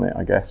effect on it,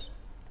 I guess.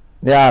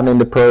 Yeah, I mean,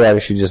 the pro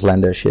riders should just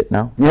lend their shit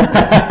now.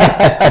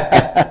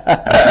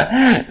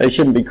 They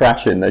shouldn't be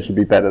crashing. They should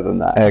be better than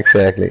that.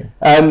 Exactly.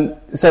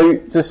 So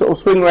to sort of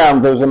swing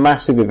around, there was a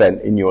massive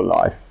event in your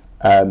life,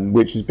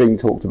 which is being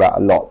talked about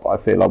a lot, but I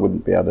feel I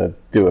wouldn't be able to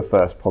do a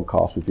first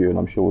podcast with you, and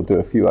I'm sure we'll do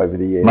a few over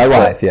the years. My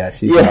wife,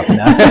 she's up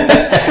now.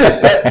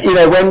 But,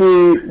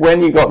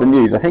 when you got the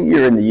news, I think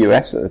you were in the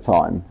US at the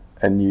time,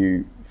 and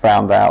you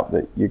found out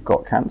that you'd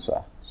got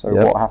cancer. So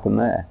what happened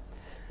there?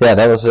 Yeah,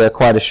 that was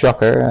quite a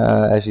shocker,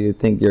 as you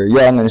think you're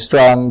young and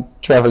strong,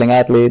 traveling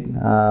athlete.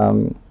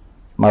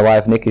 My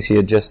wife, Nikki, she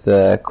had just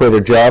quit her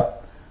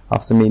job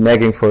after me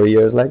nagging for a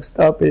year. I was like,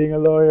 stop being a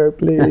lawyer,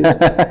 please. Come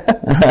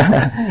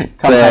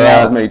hang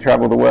out with me,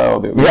 travel the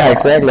world.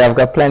 Exactly. I've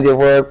got plenty of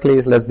work,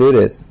 please, let's do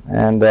this.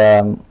 And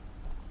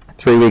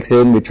 3 weeks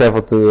in, we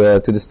traveled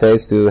to the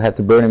States to head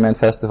to Burning Man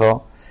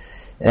Festival.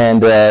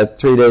 And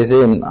 3 days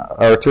in,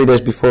 or 3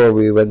 days before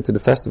we went to the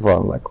festival,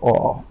 I'm like,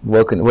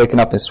 waking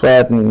up in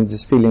sweat and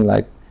just feeling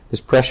like this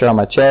pressure on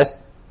my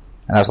chest.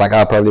 And I was like,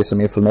 probably some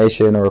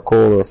inflammation or a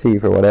cold or a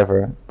fever or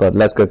whatever. But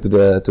let's go to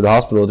the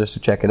hospital just to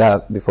check it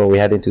out before we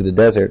head into the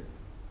desert.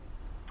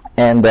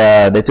 And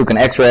they took an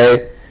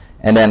X-ray,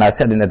 and then I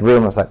sat in that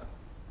room. I was like,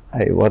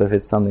 hey, what if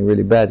it's something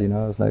really bad?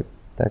 I was like,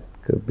 that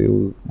could be,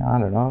 I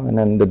don't know. And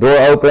then the door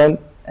opened,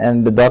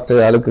 and the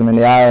doctor, I looked him in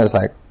the eye. I was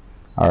like,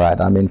 all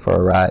right, I'm in for a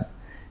ride.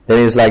 Then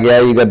he was like,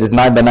 you got this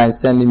 9x9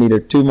 centimeter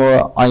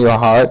tumor on your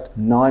heart.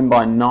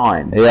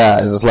 9x9? Yeah,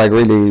 it was like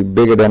really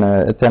bigger than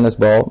a tennis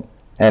ball.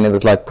 And it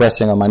was like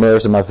pressing on my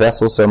nerves and my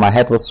vessels, so my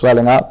head was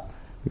swelling up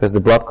because the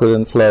blood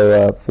couldn't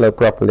flow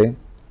properly.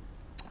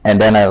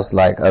 And then I was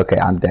like, okay,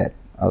 I'm dead.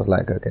 I was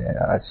like, okay,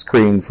 I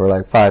screamed for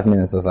like 5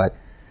 minutes. I was like,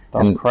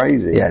 that's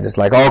crazy. Yeah, just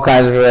like all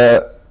kinds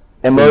of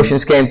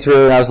emotions came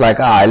through, and I was like,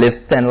 I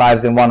lived 10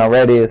 lives in one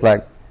already. It's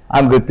like,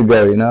 I'm good to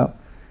go,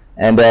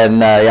 And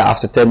then,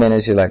 after 10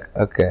 minutes, you're like,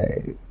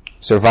 okay,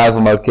 survival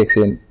mode kicks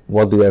in.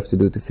 What do I have to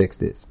do to fix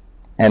this?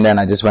 And then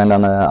I just went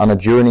on a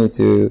journey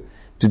to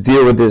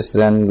deal with this.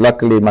 And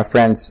luckily, my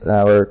friends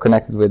were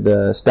connected with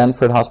the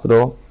Stanford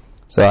Hospital,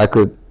 so I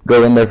could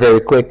go in there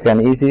very quick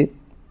and easy.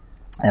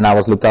 And I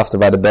was looked after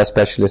by the best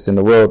specialists in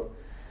the world,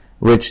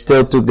 which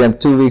still took them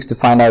 2 weeks to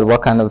find out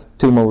what kind of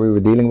tumor we were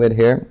dealing with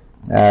here.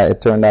 It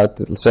turned out,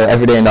 so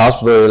every day in the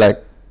hospital, you're like,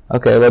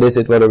 okay, what is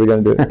it? What are we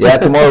going to do? Yeah,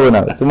 tomorrow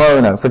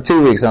we know. For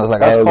 2 weeks, I was like,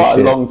 that's quite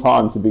shit. A long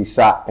time to be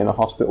sat in a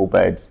hospital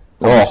bed.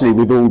 Obviously,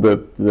 with all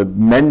the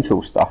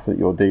mental stuff that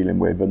you're dealing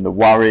with, and the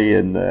worry,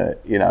 and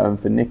and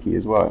for Nikki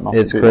as well,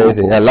 it's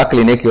crazy. Yeah,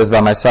 luckily Nikki was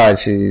by my side.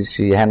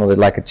 She handled it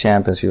like a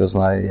champ, and she was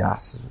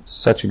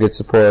such a good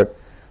support.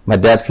 My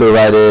dad flew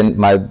right in.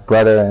 My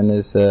brother and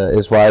his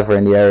wife were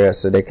in the area,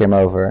 so they came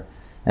over,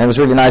 and it was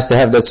really nice to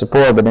have that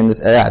support. But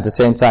at the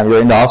same time,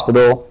 you're in the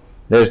hospital.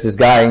 There's this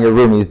guy in your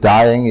room. He's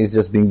dying. He's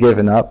just been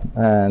given up,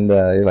 and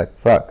you're like,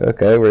 "Fuck,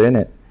 okay, we're in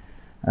it."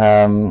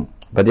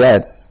 But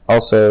it's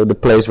also the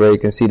place where you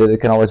can see that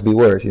it can always be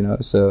worse,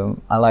 So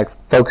I like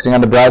focusing on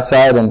the bright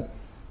side and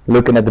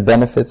looking at the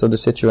benefits of the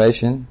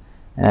situation.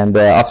 And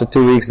after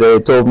 2 weeks, they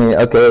told me,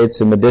 okay, it's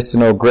a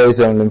medicinal gray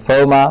zone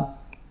lymphoma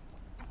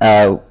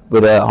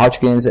with a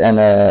Hodgkin's and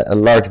a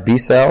large B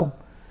cell,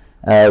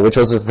 which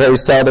was a very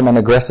seldom and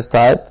aggressive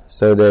type.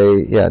 So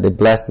they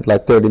blasted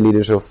like 30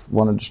 liters of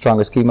one of the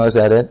strongest chemos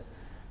at it,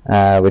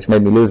 which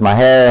made me lose my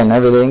hair and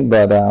everything.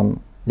 But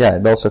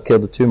it also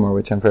killed the tumor,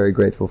 which I'm very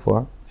grateful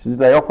for. So did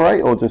they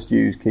operate or just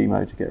use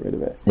chemo to get rid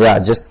of it? Yeah,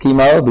 just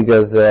chemo,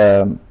 because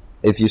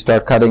if you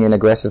start cutting in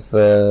aggressive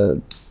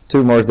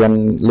tumors,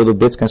 then little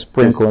bits can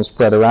sprinkle and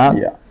spread around.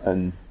 Yeah,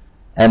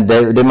 and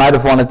they might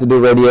have wanted to do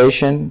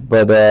radiation,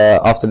 but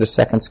after the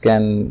second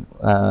scan,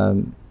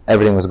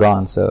 everything was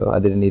gone, so I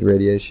didn't need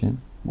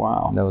radiation.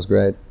 Wow. That was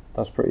great.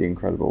 That's pretty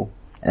incredible.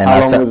 And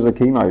how long was the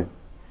chemo?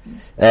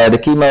 The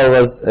chemo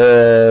was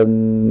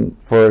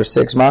for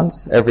 6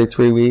 months. Every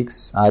 3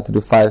 weeks, I had to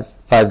do five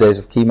days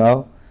of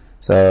chemo.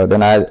 So then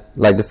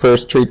the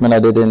first treatment I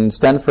did in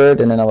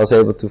Stanford, and then I was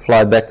able to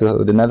fly back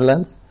to the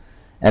Netherlands.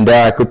 And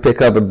there I could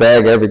pick up a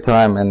bag every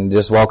time and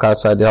just walk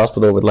outside the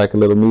hospital with like a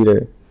little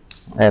meter.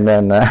 And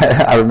then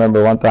I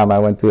remember one time I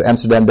went to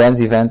Amsterdam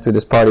Dance Event, to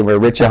this party where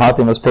Richard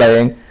Houghton was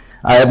playing.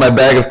 I had my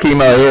bag of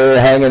chemo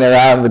here hanging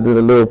around with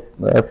the little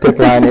pick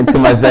line into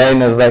my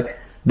vein. I was like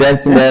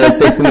dancing there at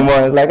 6 in the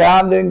morning. I was like,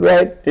 I'm doing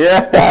great.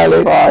 Yeah,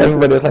 styling.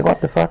 Everybody was like,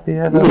 what the fuck do you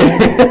have?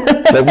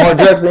 It's like, more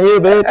drugs than you,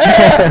 bitch.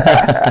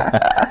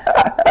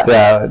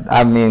 So,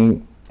 I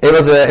mean, it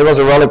was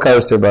a roller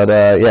coaster, but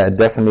it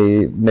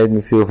definitely made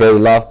me feel very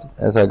loved,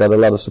 as I got a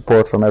lot of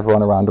support from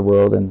everyone around the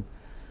world. And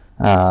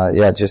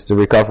just the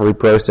recovery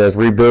process,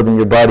 rebuilding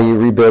your body,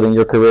 rebuilding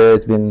your career,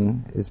 it's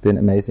been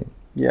amazing.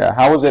 Yeah,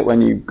 how was it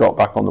when you got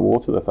back on the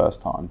water the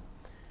first time?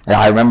 Yeah,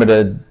 I remember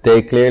the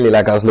day clearly.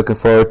 Like, I was looking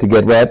forward to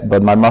get wet,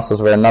 but my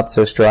muscles were not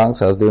so strong,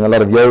 so I was doing a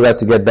lot of yoga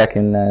to get back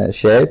in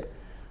shape.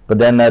 But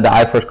then the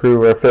iForce crew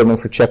were filming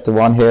for Chapter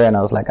 1 here, and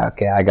I was like,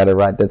 okay, I gotta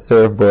ride that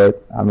surfboard.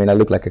 I mean, I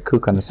look like a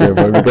kook on the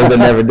surfboard because I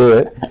never do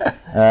it.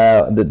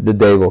 The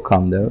day will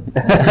come, though.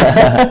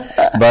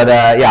 But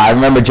I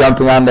remember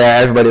jumping on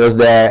there. Everybody was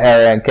there,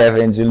 Aaron,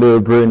 Kevin,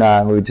 Jalou,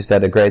 Bruna, and we just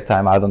had a great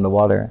time out on the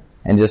water.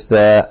 And just,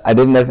 I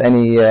didn't have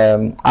any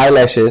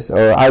eyelashes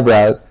or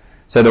eyebrows,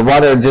 so the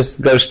water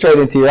just goes straight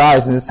into your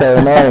eyes, and it's so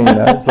annoying, you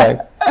know. It's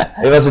like,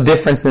 it was a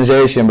different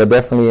sensation, but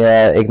definitely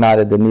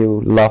ignited the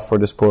new love for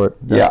the sport.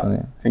 Definitely.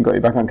 Yeah, and got you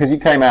back on, because you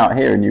came out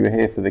here and you were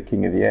here for the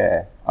King of the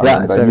Air. I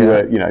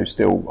remember you were,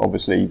 still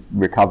obviously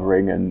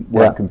recovering and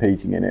weren't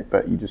competing in it,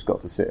 but you just got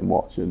to sit and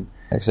watch and.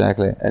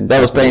 Exactly. And that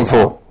was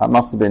painful. That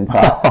must have been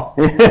tough.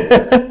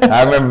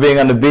 I remember being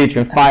on the beach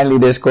when finally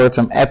they scored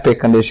some epic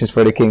conditions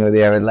for the King of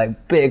the Air, with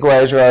like big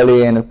waves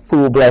rolling and a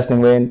full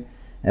blasting wind.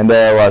 And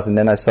there I was, and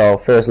then I saw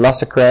first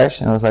Lasse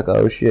crash, and I was like,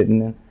 oh shit.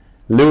 And then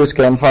Lewis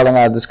came falling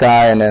out of the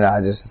sky, and then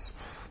I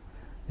just,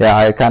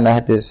 I kind of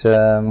had this,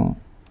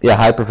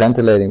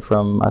 hyperventilating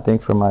from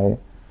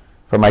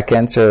my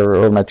cancer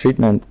or my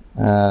treatment.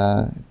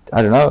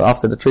 I don't know,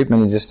 after the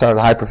treatment, I just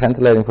started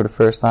hyperventilating for the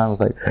first time. I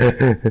was like,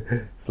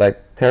 it's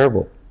like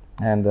terrible.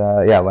 And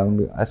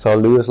when I saw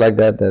Lewis like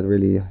that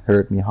really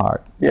hurt me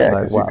hard. Yeah,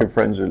 because you're good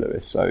friends with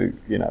Lewis, so,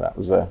 that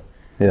was a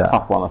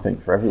tough one, I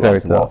think, for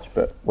everyone to watch.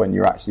 But when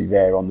you're actually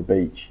there on the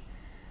beach,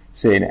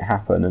 seeing it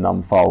happen and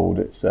unfold,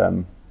 it's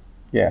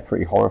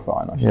pretty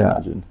horrifying, I should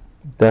imagine.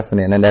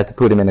 Definitely, and then they had to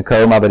put him in a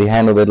coma, but he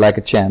handled it like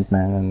a champ,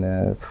 man,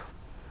 and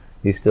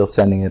he's still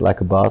sending it like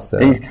a boss. So.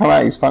 He's come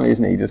out, he's funny,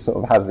 isn't he? He just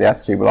sort of has the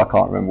attitude, well, I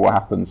can't remember what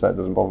happened, so it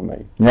doesn't bother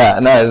me. Yeah,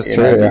 no, it's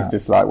true. He's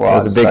just like, well,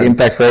 it was a big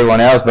impact for everyone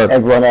else, but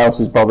everyone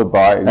else is bothered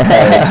by it, his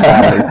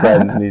family,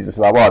 friends, and he's just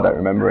like, well, I don't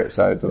remember it,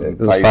 so it doesn't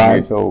faze me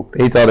at all.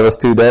 He thought it was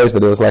 2 days,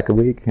 but it was like a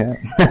week.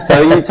 Yeah.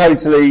 So you're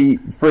totally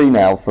free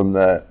now from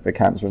the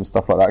cancer and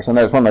stuff like that? Because I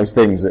know it's one of those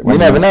things that when you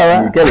never know,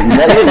 right? You get it,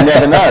 you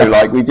never know.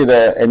 Like, we did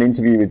an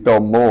interview with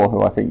Don Moore,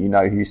 who I think you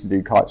know, who used to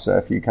do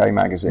Kitesurf UK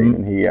magazine,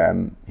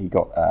 and he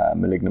got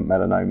malignant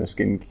melanoma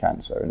skin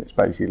cancer, and it's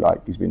basically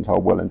like he's been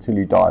told, well, until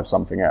you die of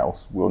something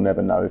else, we'll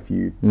never know if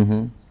you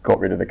got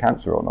rid of the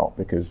cancer or not,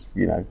 because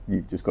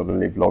you've just got to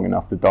live long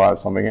enough to die of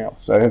something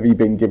else. So have you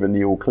been given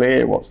the all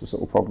clear? What's the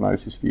sort of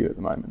prognosis for you at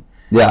the moment?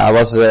 Yeah, I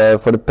was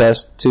for the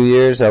past 2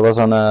 years I was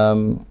on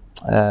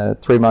a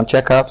 3-month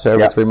checkup, so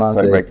every 3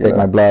 months they take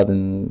my blood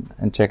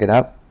and check it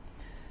out.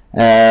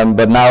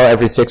 But now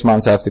every 6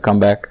 months I have to come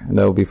back, and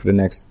that will be for the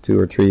next 2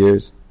 or 3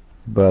 years.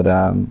 But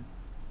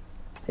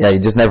you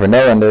just never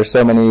know, and there's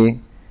so many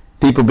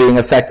people being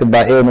affected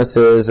by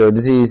illnesses or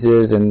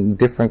diseases and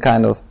different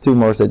kind of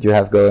tumors that you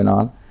have going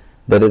on,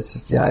 that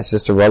it's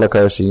just a roller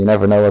coaster. You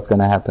never know what's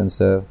going to happen.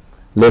 So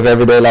live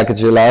every day like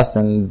it's your last,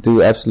 and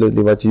do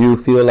absolutely what you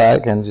feel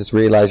like, and just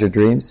realize your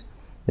dreams.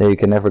 Yeah, you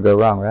can never go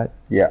wrong, right?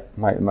 Yeah,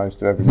 make the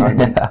most of every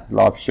moment.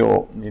 Life's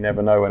short. You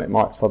never know when it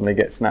might suddenly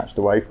get snatched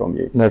away from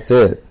you. That's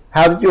it.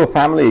 How did your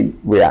family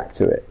react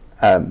to it?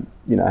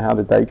 How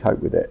did they cope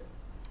with it?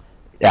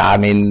 Yeah, I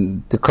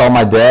mean, to call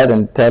my dad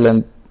and tell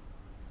him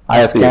I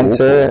have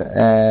cancer,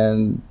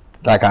 and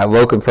like I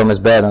woke him from his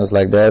bed and I was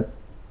like, Dad,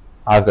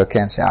 I've got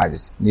cancer. I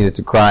just needed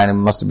to cry, and it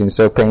must have been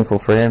so painful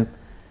for him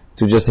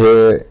to just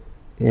hear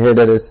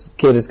that his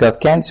kid has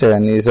got cancer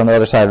and he's on the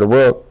other side of the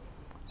world.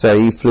 So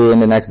he flew in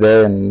the next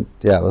day and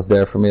was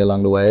there for me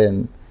along the way,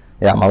 and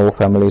my whole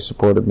family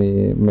supported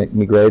me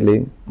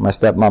greatly. My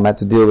stepmom had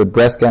to deal with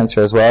breast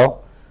cancer as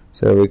well,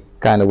 So we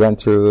kind of went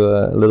through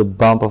a little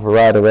bump of a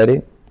ride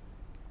already.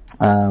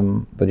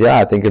 But yeah,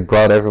 I think it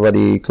brought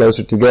everybody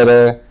closer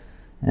together,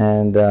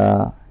 and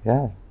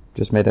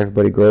just made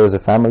everybody grow as a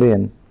family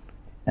and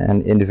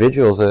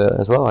individuals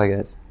as well, I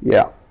guess.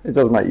 Yeah, it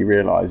does make you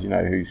realise,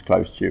 who's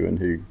close to you and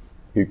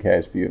who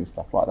cares for you and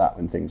stuff like that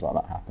when things like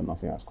that happen. I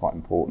think that's quite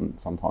important.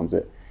 Sometimes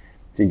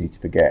it's easy to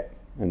forget,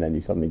 and then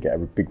you suddenly get a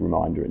big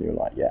reminder and you're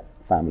like, yeah,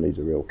 family's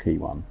a real key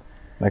one.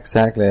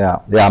 Exactly, yeah.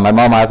 Yeah, my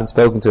mom, I haven't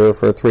spoken to her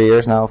for 3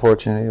 years now,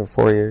 unfortunately, or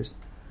 4 years.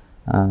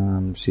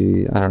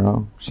 She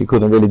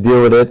couldn't really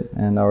deal with it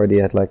and already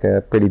had like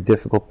a pretty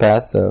difficult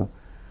past, so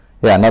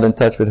yeah, not in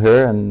touch with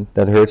her, and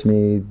that hurts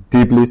me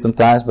deeply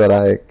sometimes, but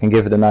I can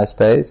give it a nice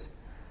space.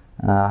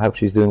 I hope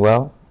she's doing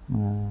well.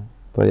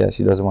 But yeah,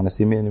 she doesn't want to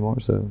see me anymore,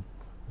 so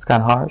it's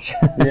kind of harsh.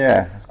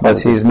 Yeah. But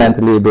she's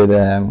mentally a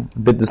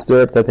bit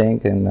disturbed, I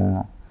think,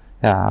 and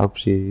I hope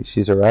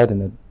she's alright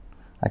and that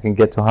I can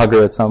get to hug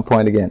her at some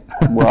point again.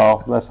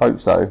 Well, let's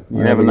hope so.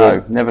 You never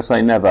know. Never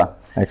say never.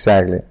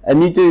 Exactly.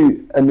 And you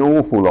do an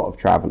awful lot of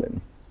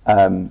travelling.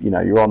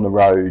 You're on the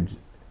road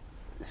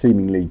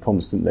seemingly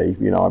constantly.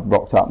 I've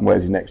rocked up and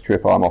where's your next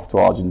trip? I'm off to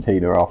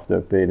Argentina after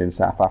being in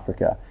South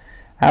Africa.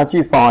 How do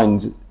you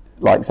find,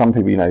 like some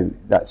people,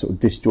 that sort of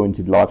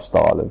disjointed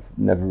lifestyle of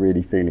never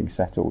really feeling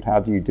settled?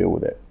 How do you deal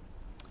with it?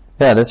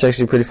 Yeah, that's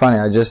actually pretty funny.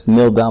 I just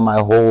nailed down my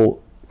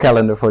whole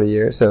calendar for the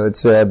year, so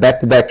it's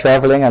back-to-back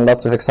traveling and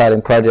lots of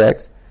exciting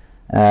projects,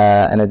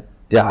 I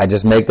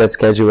just make that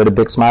schedule with a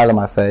big smile on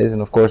my face,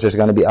 and of course there's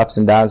going to be ups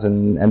and downs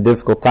and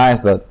difficult times,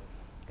 but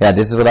yeah,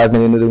 this is what I've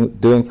been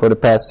doing for the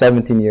past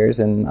 17 years,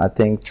 and I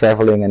think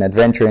traveling and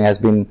adventuring has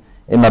been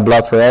in my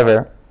blood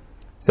forever.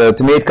 So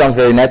to me it comes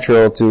very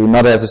natural to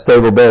not have a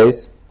stable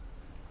base,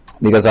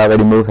 because I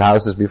already moved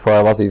houses before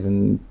I was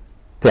even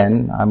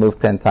 10. I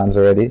moved 10 times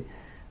already.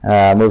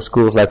 Moved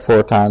schools like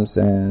 4 times,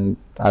 and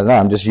I don't know,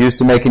 I'm just used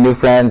to making new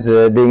friends,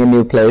 being in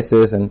new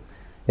places, and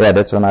yeah,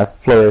 that's when I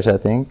flourish, I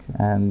think,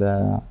 and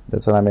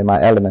that's when I'm in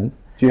my element.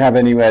 Do you have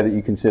anywhere that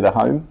you consider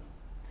home?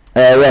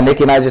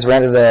 Nicky and I just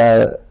rented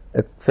a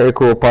very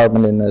cool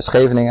apartment in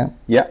Scheveningen.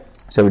 Yeah.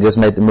 So we just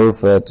made the move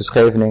to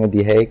Scheveningen,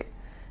 The Hague,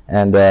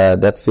 and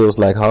that feels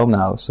like home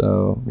now.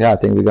 So yeah, I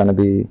think we're going to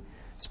be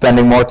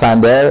spending more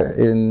time there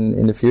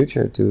in the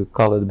future to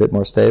call it a bit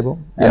more stable.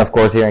 Yeah. And of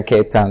course here in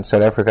Cape Town,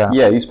 South Africa.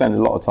 Yeah, you spend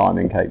a lot of time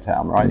in Cape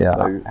Town, right? Yeah.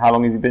 So how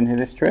long have you been here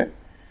this trip?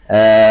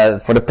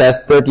 For the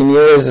past 13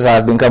 years,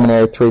 I've been coming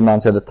here 3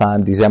 months at a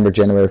time, December,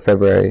 January,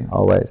 February,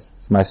 always.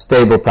 It's my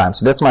stable time.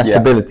 So that's my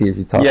stability if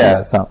you're talking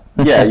about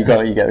something. Yeah, you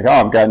get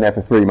I'm going there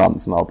for 3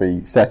 months and I'll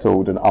be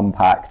settled and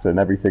unpacked and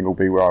everything will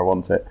be where I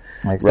want it.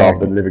 Exactly. Rather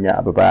than living out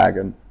of a bag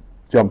and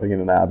jumping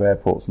in and out of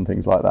airports and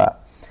things like that.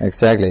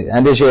 Exactly.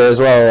 And this year as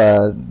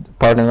well,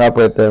 partnering up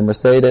with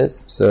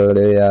Mercedes. So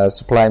they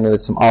supply me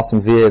with some awesome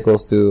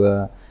vehicles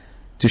to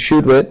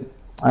shoot with.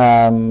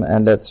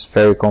 And that's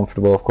very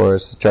comfortable, of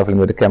course, traveling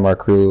with the camera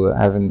crew,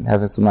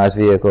 having some nice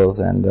vehicles,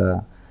 and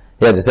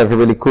just have a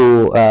really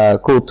cool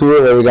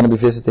tour where we're going to be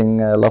visiting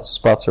lots of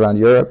spots around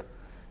Europe,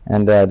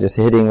 and just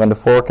hitting when the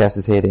forecast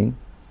is hitting.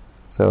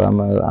 So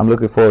I'm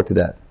looking forward to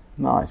that.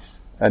 Nice.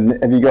 And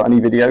have you got any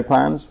video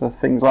plans for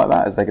things like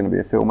that? Is there going to be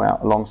a film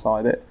out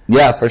alongside it?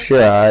 Yeah, for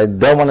sure. I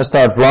don't want to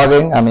start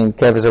vlogging. I mean,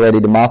 Kev is already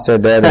the master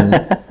at that,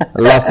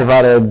 and lots of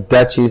other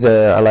Dutchies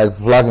are like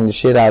vlogging the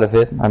shit out of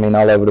it. I mean,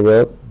 all over the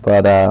world.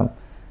 But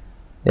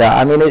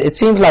I mean, it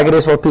seems like it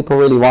is what people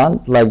really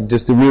want, like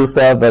just the real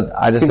stuff. But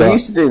I just don't. You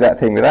used to do that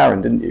thing with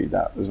Aaron, didn't you?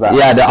 That was that.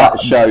 Yeah, that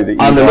show that you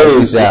on the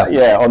loose.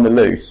 Yeah, on the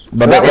loose.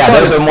 But so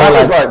those are more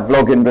that was like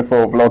vlogging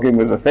before vlogging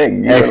was a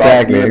thing.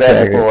 Exactly. You were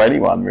there before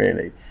anyone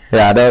really.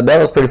 Yeah, that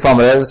was pretty fun.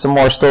 But there's some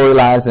more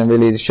storylines and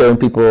really showing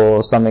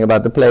people something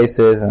about the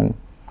places, and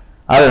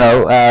I don't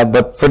know.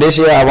 But for this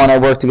year, I want to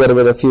work together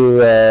with a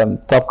few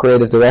top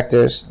creative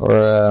directors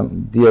or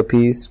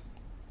DOPs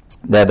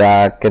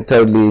that can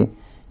totally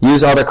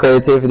use all their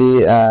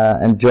creativity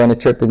and join a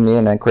trip with me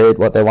and then create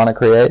what they want to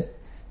create,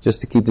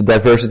 just to keep the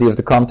diversity of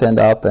the content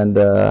up and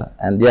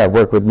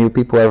work with new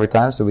people every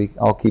time so we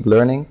all keep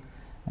learning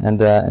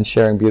and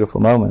sharing beautiful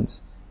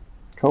moments.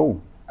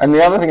 Cool. And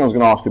the other thing I was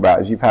going to ask you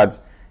about is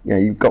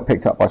you got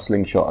picked up by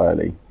Slingshot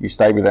early. You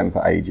stayed with them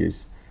for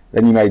ages.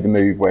 Then you made the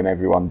move when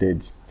everyone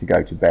did to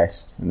go to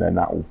Best, and then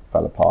that all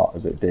fell apart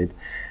as it did.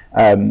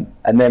 And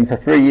then for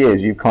 3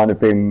 years you've kind of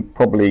been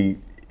probably,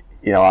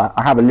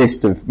 I have a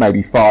list of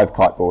maybe 5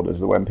 kiteboarders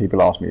that when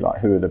people ask me like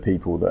who are the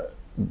people that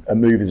are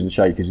movers and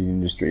shakers in the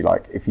industry,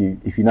 like if you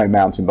know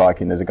mountain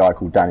biking, there's a guy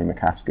called Danny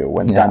McCaskill.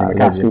 When Danny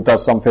McCaskill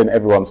does something,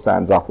 everyone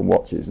stands up and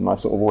watches, and I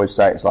sort of always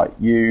say it's like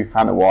you,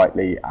 Hannah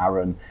Whiteley,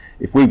 Aaron.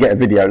 If we get a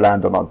video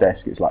land on our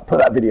desk, it's like put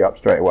that video up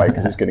straight away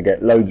because it's going to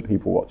get loads of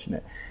people watching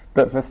it.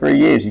 But for 3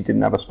 years you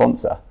didn't have a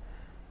sponsor.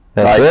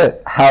 That's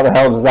it. How the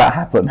hell does that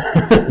happen?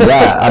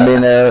 Yeah, I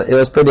mean, it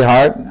was pretty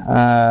hard.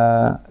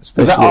 Was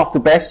that after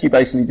Best? You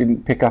basically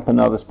didn't pick up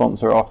another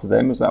sponsor after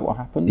them? Is that what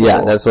happened?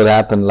 Yeah, that's what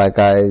happened. Like,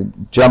 I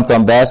jumped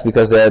on Best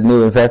because they had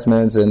new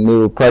investments and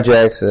new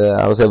projects.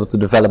 I was able to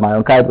develop my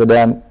own kite with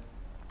them.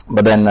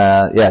 But then,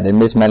 they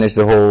mismanaged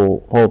the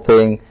whole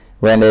thing.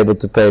 weren't able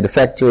to pay the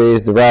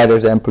factories, the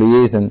riders, the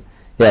employees, and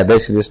yeah,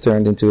 basically just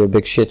turned into a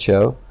big shit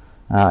show.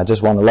 I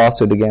just won a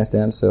lawsuit against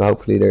them, so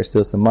hopefully there's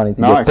still some money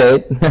to get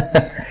paid.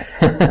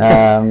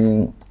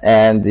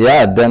 And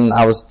yeah, then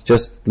I was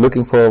just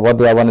looking for what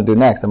do I want to do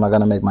next. Am I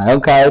going to make my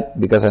own kite?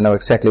 Because I know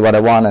exactly what I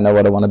want. I know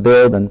what I want to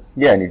build. And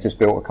yeah, and you just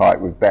built a kite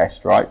with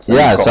Best, right? So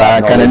yeah, so I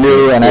kind of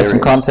knew and had some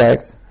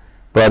contacts.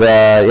 But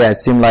yeah, it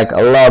seemed like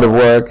a lot of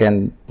work,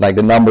 and like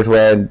the numbers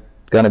weren't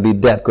going to be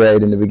that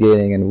great in the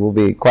beginning, and it will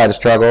be quite a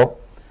struggle.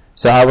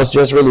 So I was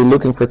just really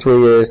looking for 3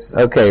 years.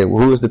 Okay,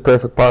 who is the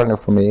perfect partner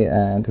for me,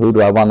 and who do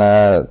I want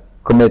to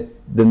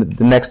commit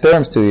the next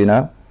terms to, you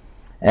know?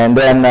 And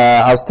then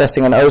I was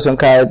testing an Ozone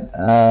kite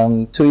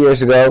 2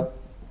 years ago,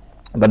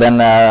 but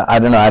then I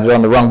don't know, I had it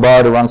on the wrong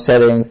bar, the wrong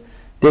settings,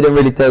 didn't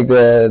really take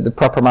the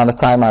proper amount of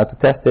time out to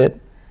test it,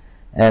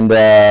 and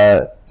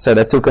so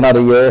that took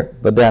another year.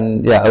 But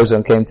then yeah,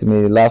 Ozone came to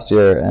me last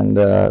year, and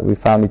we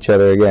found each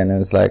other again, and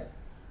it's like,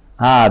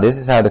 this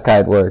is how the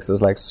kite works. I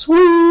was like,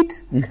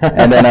 sweet.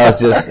 And then I was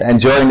just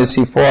enjoying the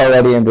C4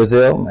 already in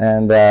Brazil,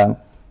 and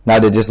now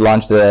they just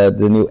launched the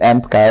new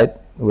AMP kite,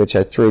 which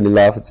I truly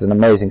love. It's an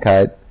amazing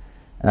kite.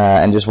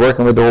 And just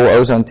working with the whole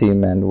Ozone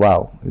team, and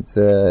wow, it's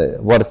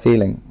what a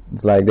feeling.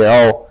 It's like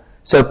they're all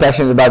so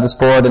passionate about the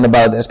sport and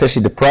about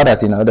especially the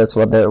product, you know, that's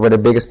what where their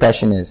biggest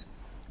passion is.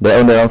 They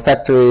own their own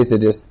factories, they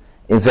just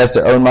invest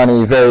their own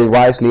money very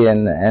wisely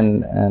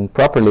and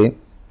properly.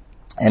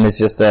 And it's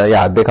just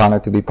a big honor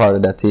to be part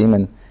of that team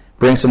and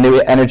bring some new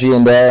energy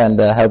in there and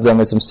help them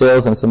with some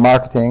sales and some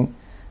marketing.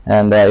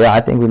 And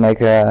I think we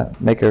make a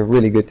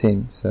really good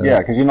team. So yeah,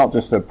 because you're not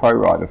just a pro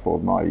rider for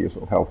them, are you? You're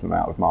sort of helping them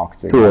out with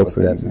marketing. Too old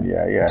for that.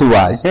 Yeah. Too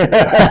wise.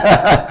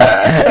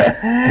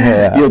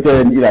 You're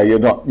doing,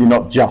 you're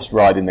not just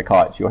riding the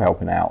kites. You're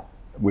helping out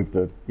with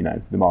the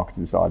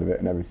marketing side of it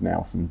and everything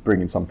else, and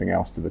bringing something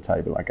else to the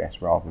table, I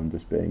guess, rather than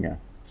just being a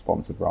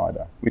sponsored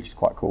rider, which is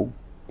quite cool.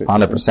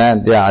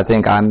 100%. Yeah, I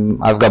think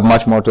I've got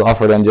much more to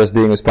offer than just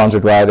being a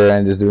sponsored rider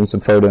and just doing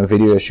some photo and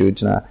video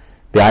shoots.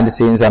 Behind the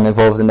scenes, I'm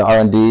involved in the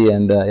R&D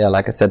and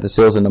like I said, the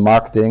sales and the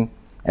marketing,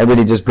 and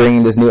really just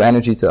bringing this new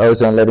energy to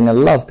Ozone, letting a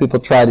lot of people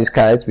try these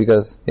kites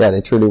because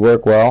they truly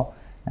work well,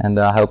 and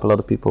I hope a lot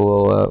of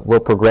people will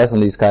progress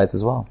on these kites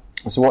as well.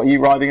 So what are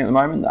you riding at the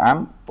moment? The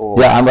AMP? Or?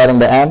 Yeah, I'm riding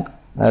the AMP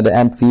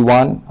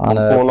V1 on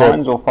 4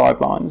 lines or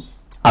 5 lines?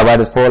 I ride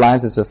it 4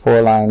 lines. It's a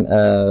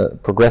 4-line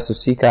progressive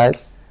sea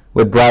kite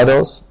with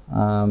bridles.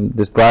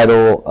 This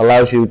bridle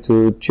allows you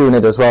to tune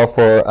it as well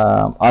for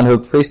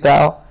unhooked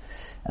freestyle.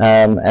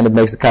 And it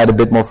makes the kite a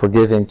bit more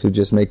forgiving to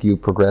just make you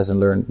progress and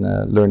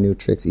learn new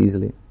tricks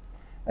easily.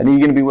 And are you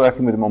going to be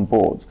working with them on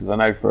boards? Because I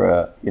know for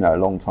a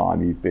long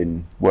time you've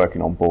been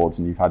working on boards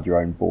and you've had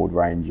your own board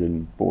range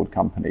and board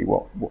company.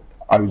 What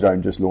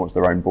Ozone just launched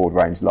their own board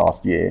range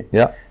last year.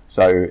 Yeah.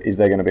 So is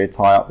there going to be a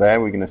tie-up there?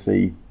 We're going to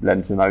see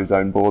Lenton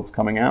Ozone boards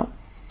coming out?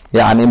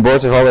 Yeah, I mean,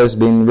 boards have always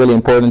been really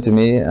important to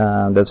me.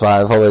 That's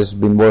why I've always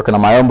been working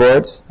on my own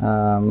boards.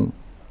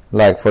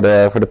 Like for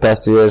the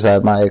past 2 years, I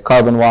had my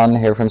carbon one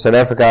here from South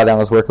Africa. Then I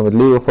was working with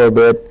Leo for a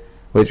bit,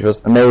 which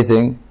was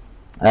amazing.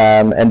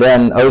 And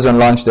then Ozone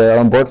launched their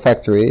own board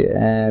factory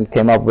and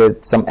came up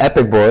with some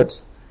epic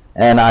boards.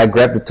 And I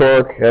grabbed the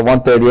Torque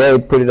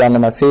 138, put it under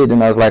my feet,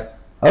 and I was like,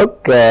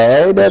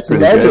 okay, that's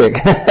magic.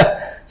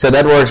 So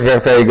that works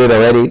very, very good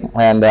already.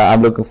 And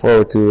I'm looking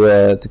forward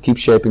to keep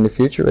shaping the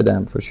future with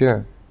them for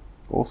sure.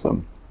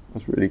 Awesome.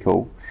 That's really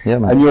cool. Yeah,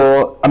 man.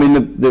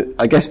 And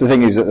I guess the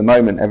thing is at the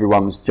moment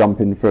everyone's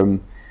jumping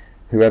from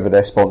whoever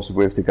they're sponsored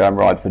with to go and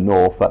ride for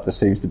North. That just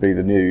seems to be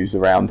the news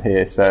around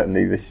here,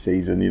 certainly this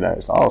season.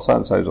 It's like,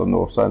 so-and-so's on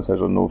North,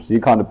 so-and-so's on North. So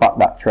you kind of buck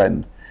that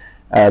trend.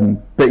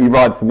 But you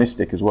ride for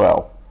Mystic as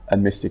well.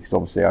 And Mystic is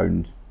obviously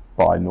owned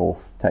by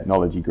North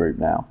Technology Group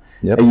now.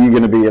 Yep. Are you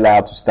going to be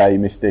allowed to stay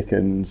Mystic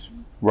and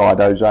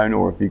ride Ozone,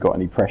 or have you got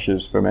any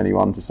pressures from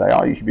anyone to say,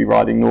 you should be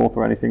riding North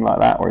or anything like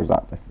that, or is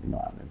that definitely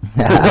not happening?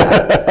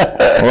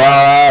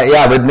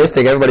 Well, with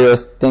Mystic, everybody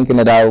was thinking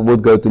that I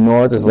would go to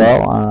North as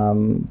well,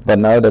 but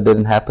no, that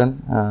didn't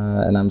happen,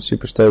 and I'm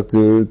super stoked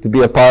to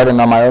be a part and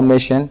on my own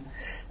mission.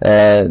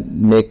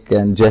 Nick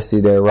and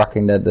Jesse, they're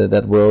rocking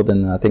that world,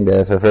 and I think they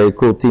have a very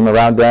cool team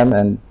around them,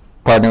 and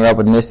partnering up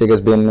with Mystic has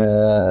been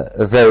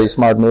a very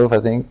smart move, I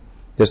think,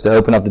 just to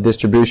open up the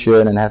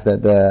distribution and have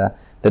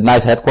that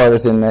nice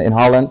headquarters in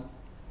Holland.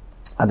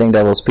 I think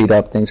that will speed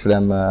up things for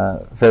them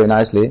very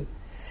nicely.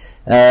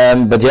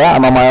 But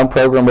I'm on my own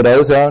program with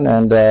Ozone,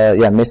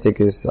 and Mystic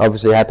is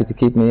obviously happy to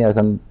keep me as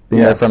I'm been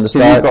there from the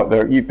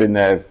start. You've been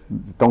there for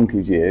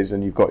donkey's years,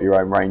 and you've got your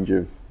own range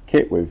of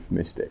kit with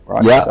Mystic,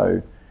 right? Yeah.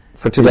 So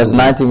for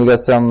 2019, we got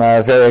some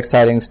very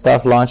exciting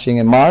stuff launching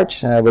in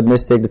March with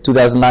Mystic, the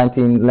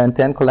 2019 Len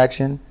 10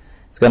 collection.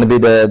 It's going to be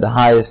the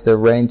highest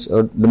range,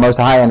 or the most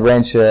high-end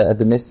range at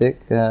the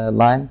Mystic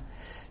line.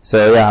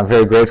 So I'm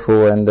very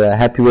grateful and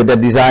happy with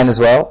that design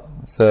as well.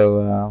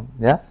 So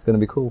it's going to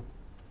be cool.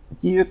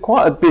 You're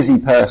quite a busy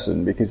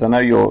person, because I know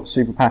you're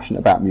super passionate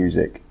about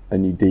music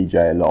and you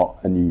DJ a lot,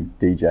 and you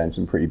DJ in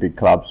some pretty big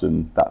clubs,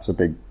 and that's a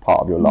big part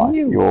of your life.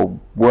 You're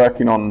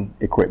working on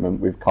equipment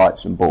with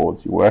kites and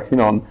boards. You're working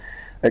on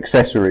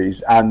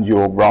accessories and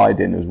your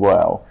riding as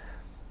well.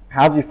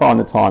 How do you find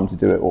the time to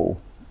do it all?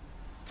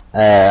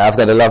 I've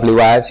got a lovely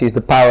wife. She's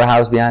the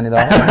powerhouse behind it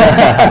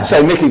all.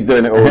 So Nikki's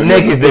doing it all.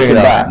 Nikki's doing it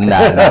all. No.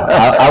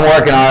 I'm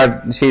working hard.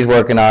 She's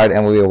working hard,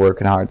 and we are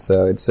working hard.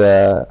 So it's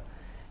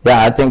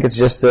I think it's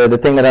just the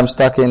thing that I'm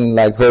stuck in,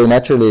 like, very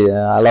naturally.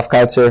 I love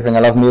kite surfing. I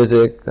love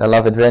music. I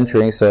love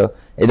adventuring. So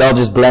it all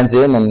just blends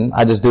in, and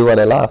I just do what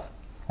I love.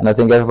 And I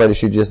think everybody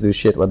should just do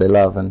shit what they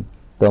love, and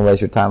don't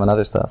waste your time on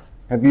other stuff.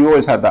 Have you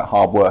always had that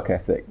hard work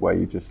ethic where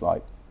you've just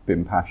like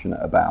been passionate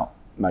about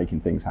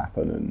making things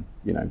happen and,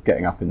 you know,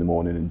 getting up in the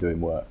morning and doing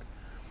work?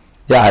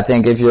 Yeah, I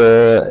think if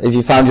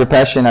you found your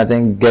passion, I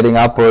think getting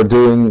up or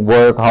doing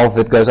work, half of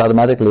it goes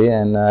automatically.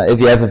 And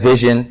if you have a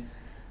vision,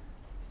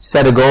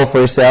 set a goal for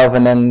yourself,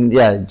 and then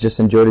just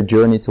enjoy the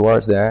journey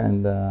towards there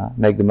and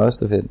make the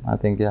most of it. I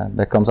think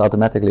that comes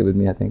automatically with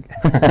me, I think.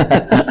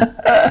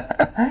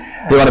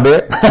 Do you want a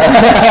beer?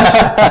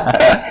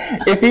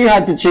 If you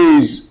had to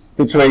choose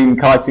between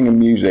kiting and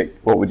music,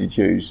 what would you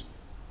choose?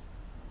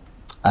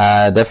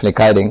 Definitely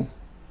kiting.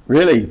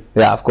 Really?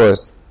 Yeah, of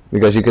course,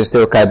 because you can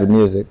still kite with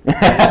music.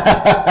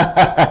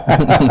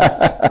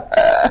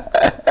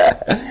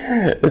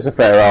 That's a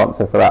fair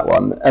answer for that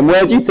one. And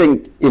where do you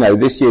think, you know,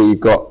 this year you've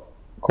got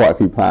quite a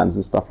few plans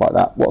and stuff like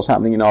that. What's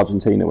happening in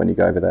Argentina when you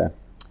go over there?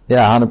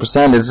 Yeah,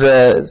 100%. It's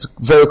a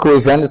very cool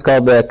event. It's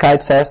called the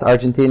Kite Fest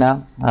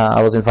Argentina.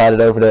 I was invited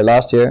over there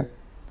last year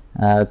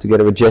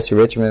together with Jesse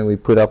Richmond. We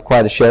put up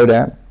quite a show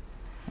there.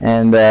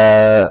 And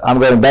I'm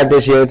going back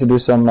this year to do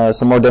some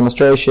more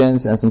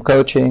demonstrations and some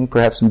coaching,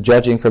 perhaps some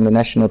judging from the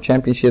national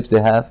championships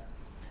they have.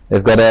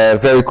 They've got a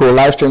very cool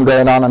live stream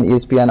going on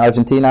ESPN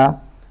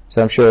Argentina.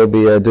 So I'm sure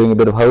we'll be doing a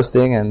bit of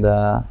hosting. And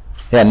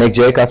Nick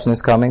Jacobsen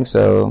is coming,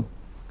 so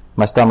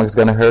my stomach's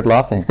going to hurt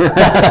laughing.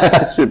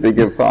 Should be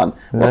good fun.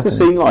 What's the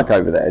scene like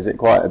over there? Is it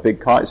quite a big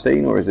kite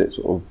scene, or is it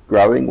sort of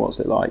growing? What's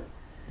it like?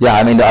 Yeah,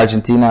 I mean, the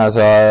Argentinas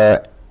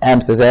are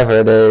amped as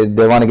ever.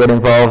 They want to get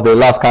involved. They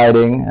love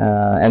kiting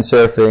and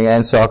surfing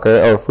and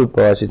soccer, or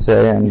football, I should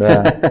say. And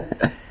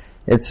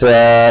it's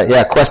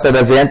Cuesta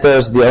del Viento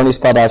is the only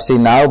spot I've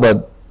seen now,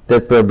 but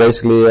that's where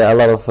basically a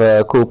lot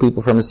of cool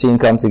people from the scene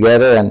come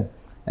together, and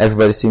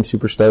everybody seems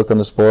super stoked on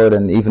the sport,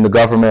 and even the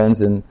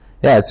governments, and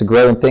it's a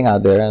growing thing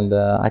out there, and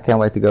I can't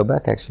wait to go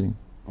back, actually.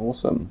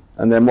 Awesome.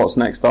 And then what's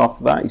next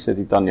after that? You said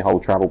you've done your whole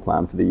travel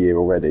plan for the year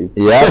already.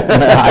 Yeah,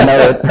 I know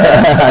it.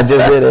 I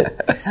just did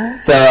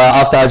it. So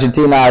after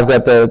Argentina, I've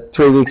got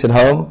 3 weeks at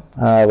home,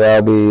 where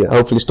I'll be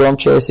hopefully storm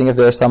chasing if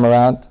there's some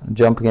around,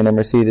 jumping in the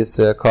Mercedes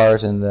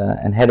cars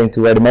and heading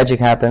to where the magic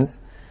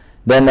happens.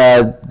 Then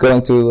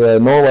going to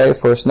Norway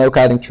for a snow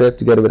kiting trip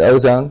together with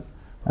Ozone.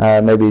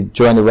 Maybe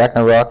join the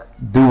Ragnarok,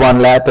 do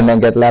one lap, and then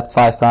get lapped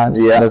 5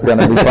 times. Yeah, that's going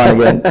to be fun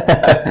again.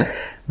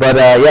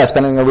 But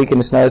spending a week in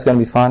the snow is going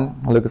to be fun.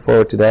 I'm looking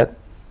forward to that.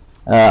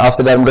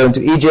 After that, I'm going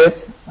to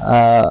Egypt,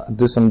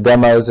 do some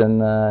demos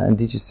and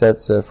DJ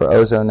sets for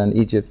Ozone and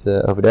Egypt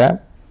over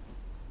there,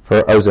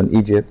 for Ozone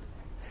Egypt.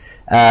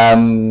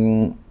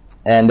 And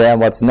then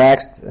what's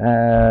next?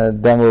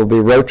 Then we'll be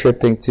road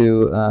tripping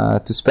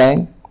to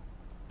Spain.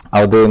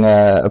 I'll doing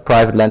a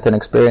private Lenten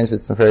experience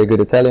with some very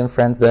good Italian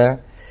friends there.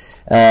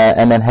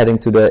 And then heading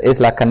to the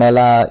Isla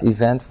Canela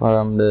event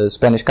from the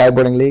Spanish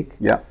Kiteboarding League.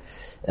 Yeah.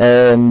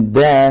 And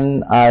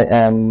then I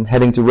am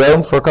heading to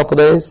Rome for a couple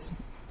of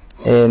days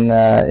in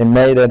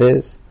May, that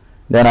is.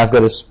 Then I've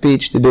got a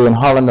speech to do in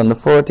Holland on the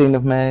 14th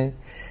of May.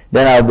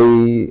 Then I'll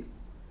be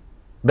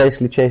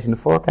basically chasing the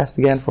forecast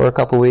again for a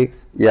couple of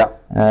weeks. Yeah.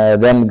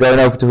 Then going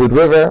over to Hood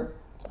River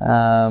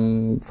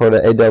for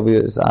the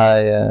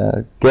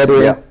AWSI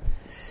gathering.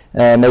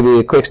 Yeah. Maybe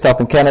a quick stop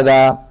in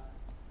Canada.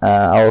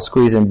 I'll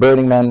squeeze in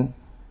Burning Man,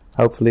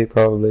 hopefully,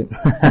 probably.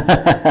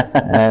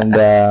 And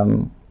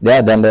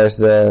then there's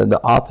the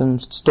autumn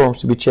storms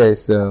to be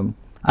chased. So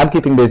I'm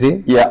keeping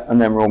busy. Yeah, and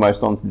then we're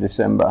almost on to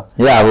December.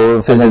 Yeah,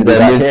 we'll visit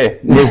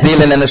New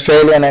Zealand and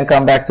Australia, and then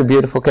come back to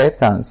beautiful Cape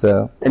Town.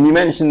 So. And you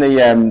mentioned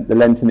the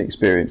Lenten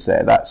experience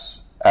there.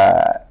 That's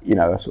a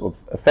sort of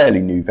a fairly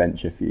new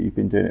venture for you. You've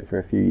been doing it for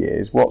a few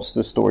years. What's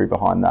the story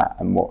behind that,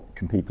 and what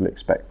can people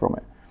expect from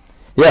it?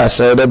 Yeah,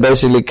 so that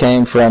basically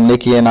came from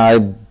Nikki and I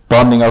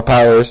bonding our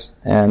powers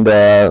and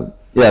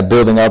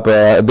building up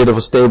a bit of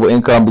a stable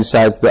income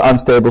besides the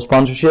unstable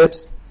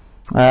sponsorships,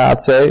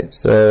 I'd say.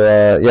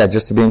 So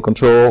just to be in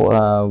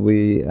control,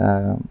 we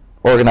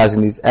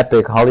organizing these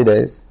epic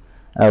holidays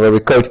where we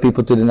coach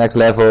people to the next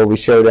level. We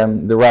show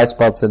them the right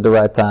spots at the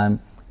right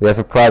time. We have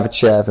a private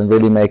chef and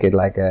really make it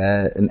like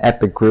an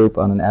epic group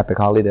on an epic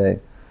holiday.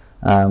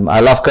 I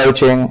love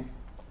coaching,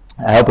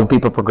 helping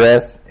people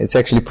progress. It's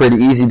actually pretty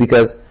easy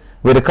because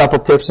with a couple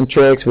tips and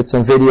tricks, with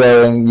some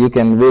videoing, you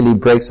can really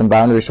break some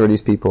boundaries for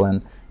these people.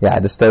 And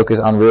the Stoke is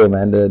unreal,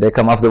 man. They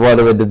come off the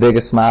water with the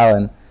biggest smile.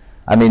 And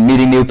I mean,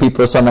 meeting new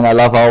people is something I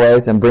love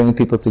always, and bringing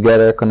people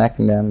together,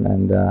 connecting them.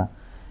 And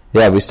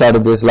we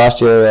started this last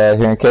year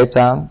here in Cape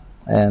Town,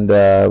 and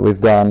we've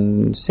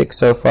done 6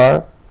 so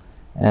far,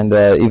 and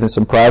even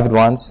some private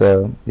ones.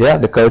 So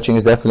the coaching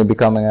is definitely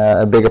becoming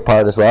a bigger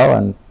part as well.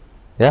 And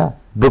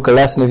book a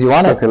lesson if you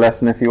want Book it. a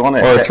lesson if you want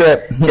it. Or a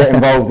trip. Get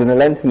involved in a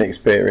Lenton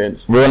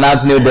experience. We'll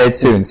announce new dates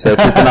soon, so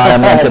keep an eye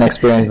on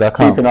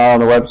LentonExperience.com. Keep an eye on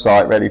the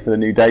website, ready for the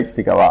new dates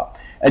to go up.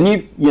 And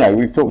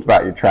we've talked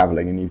about your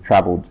travelling, and you've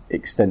travelled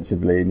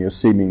extensively, and you're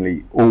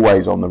seemingly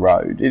always on the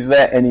road. Is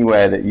there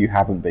anywhere that you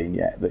haven't been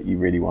yet that you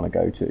really want to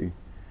go to?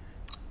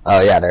 Oh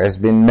yeah, there's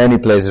been many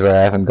places where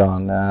I haven't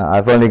gone.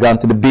 I've only gone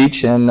to the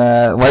beach and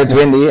where it's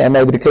windy, and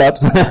maybe the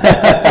clubs.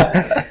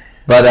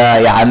 But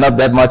I'm not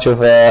that much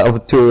of a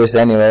tourist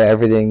anyway.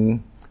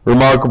 Everything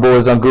remarkable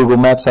is on Google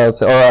Maps, I would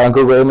say, or on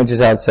Google Images,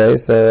 I'd say.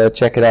 So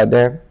check it out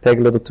there. Take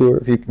a little tour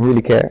if you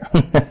really care.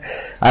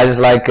 I just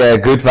like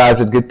good vibes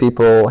with good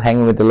people,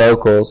 hanging with the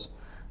locals.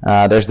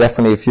 There's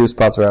definitely a few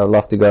spots where I would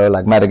love to go,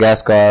 like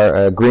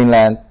Madagascar,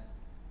 Greenland,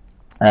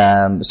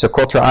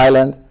 Socotra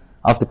Island.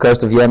 Off the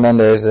coast of Yemen,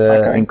 there's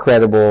an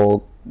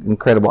incredible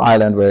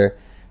island where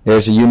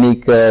there's a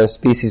unique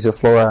species of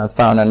flora and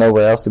fauna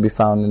nowhere else to be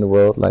found in the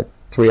world, like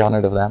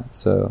 300 of them.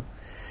 So,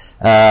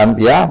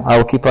 I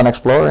will keep on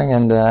exploring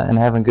and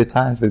having good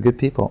times with good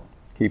people.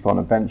 Keep on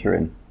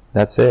adventuring.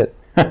 That's it.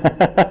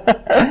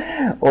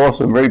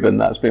 Awesome, Ruben.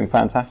 That's been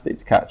fantastic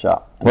to catch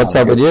up. What's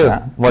up with you?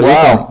 What are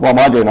you doing? What am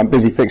I doing? I'm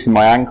busy fixing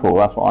my ankle.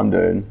 That's what I'm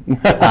doing.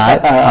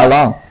 Alright. How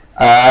long?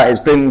 It's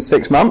been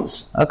 6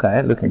 months.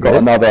 Okay, looking Got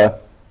good. another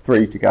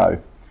 3 to go.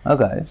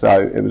 Okay. So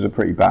it was a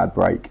pretty bad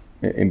break.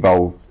 It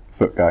involved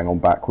foot going on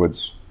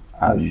backwards.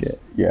 And shit.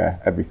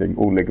 Everything,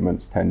 all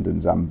ligaments,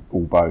 tendons, and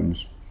all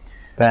bones.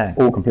 Bang.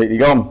 All completely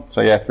gone.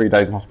 So 3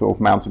 days in hospital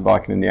for mountain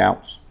biking in the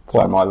Alps.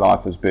 So my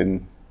life has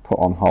been put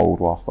on hold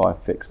whilst I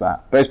fix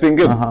that. But it's been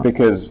good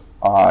because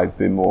I've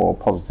been more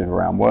positive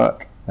around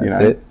work.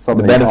 That's it.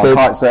 Suddenly The you can't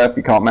benefits. kite surf,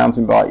 you can't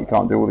mountain bike, you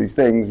can't do all these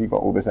things. You've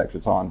got all this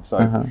extra time. So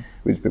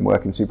we've just been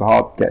working super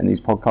hard, getting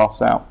these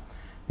podcasts out,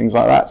 things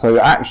like that. So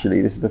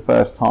actually, this is the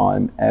first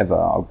time ever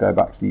I'll go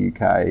back to the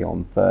UK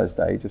on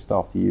Thursday, just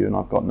after you, and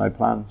I've got no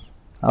plans.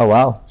 Oh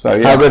wow.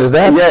 So How good is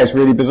that? Yeah, it's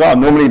really bizarre.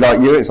 Normally, like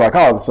you, it's like,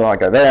 so I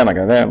go there and I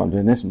go there and I'm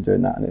doing this and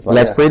doing that, and it's like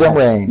Let freedom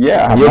reign.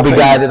 Yeah, I have You'll be nothing.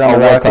 guided on I'll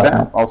the right work it path.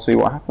 out. I'll see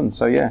what happens.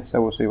 So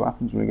we'll see what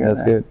happens when we get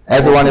That's there. good.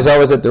 Everyone is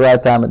always at the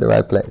right time at the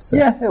right place. So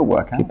Yeah, it'll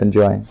work out. keep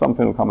enjoying.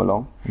 Something will come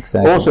along.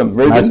 Exactly. Awesome,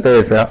 Ruben. Nice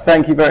spirits, bro.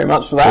 Thank you very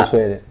much for that.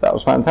 Appreciate it. That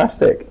was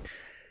fantastic.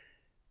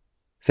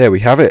 There we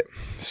have it.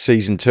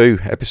 Season 2,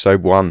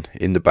 episode 1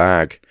 in the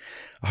bag.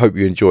 I hope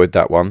you enjoyed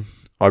that one.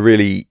 I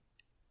really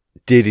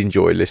did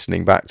enjoy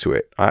listening back to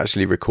it. I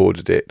actually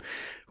recorded it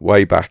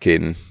way back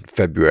in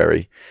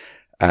February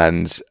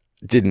and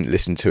didn't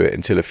listen to it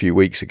until a few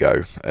weeks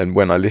ago. And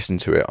when I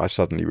listened to it, I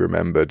suddenly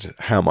remembered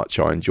how much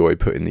I enjoy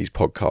putting these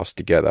podcasts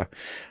together.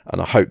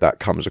 And I hope that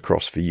comes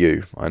across for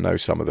you. I know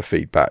some of the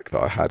feedback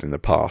that I had in the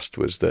past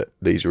was that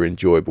these are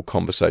enjoyable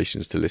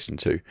conversations to listen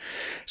to.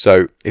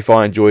 So if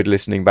I enjoyed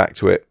listening back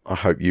to it, I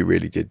hope you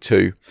really did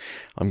too.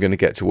 I'm going to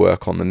get to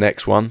work on the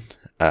next one,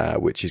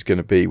 which is going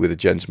to be with a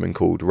gentleman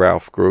called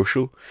Ralph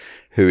Groschel,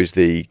 who is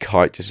the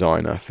kite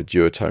designer for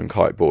Duotone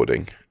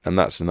Kiteboarding. And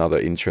that's another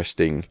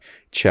interesting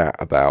chat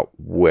about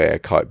where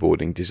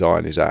kiteboarding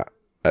design is at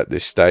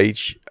this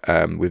stage,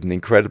 with an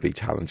incredibly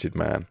talented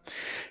man.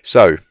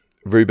 So,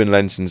 Ruben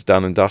Lenton's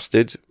done and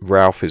dusted.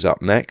 Ralph is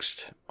up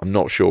next. I'm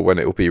not sure when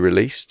it will be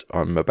released.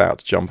 I'm about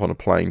to jump on a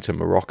plane to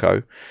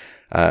Morocco.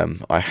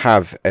 I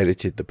have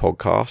edited the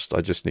podcast.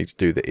 I just need to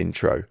do the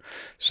intro.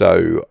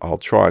 So I'll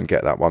try and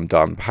get that one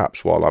done,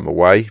 perhaps while I'm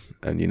away.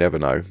 And you never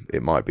know,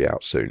 it might be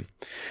out soon.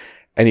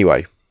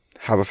 Anyway,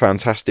 have a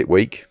fantastic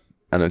week.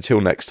 And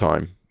until next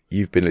time,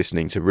 you've been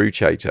listening to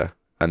Ruchator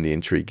and the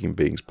Intriguing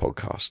Beings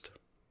podcast.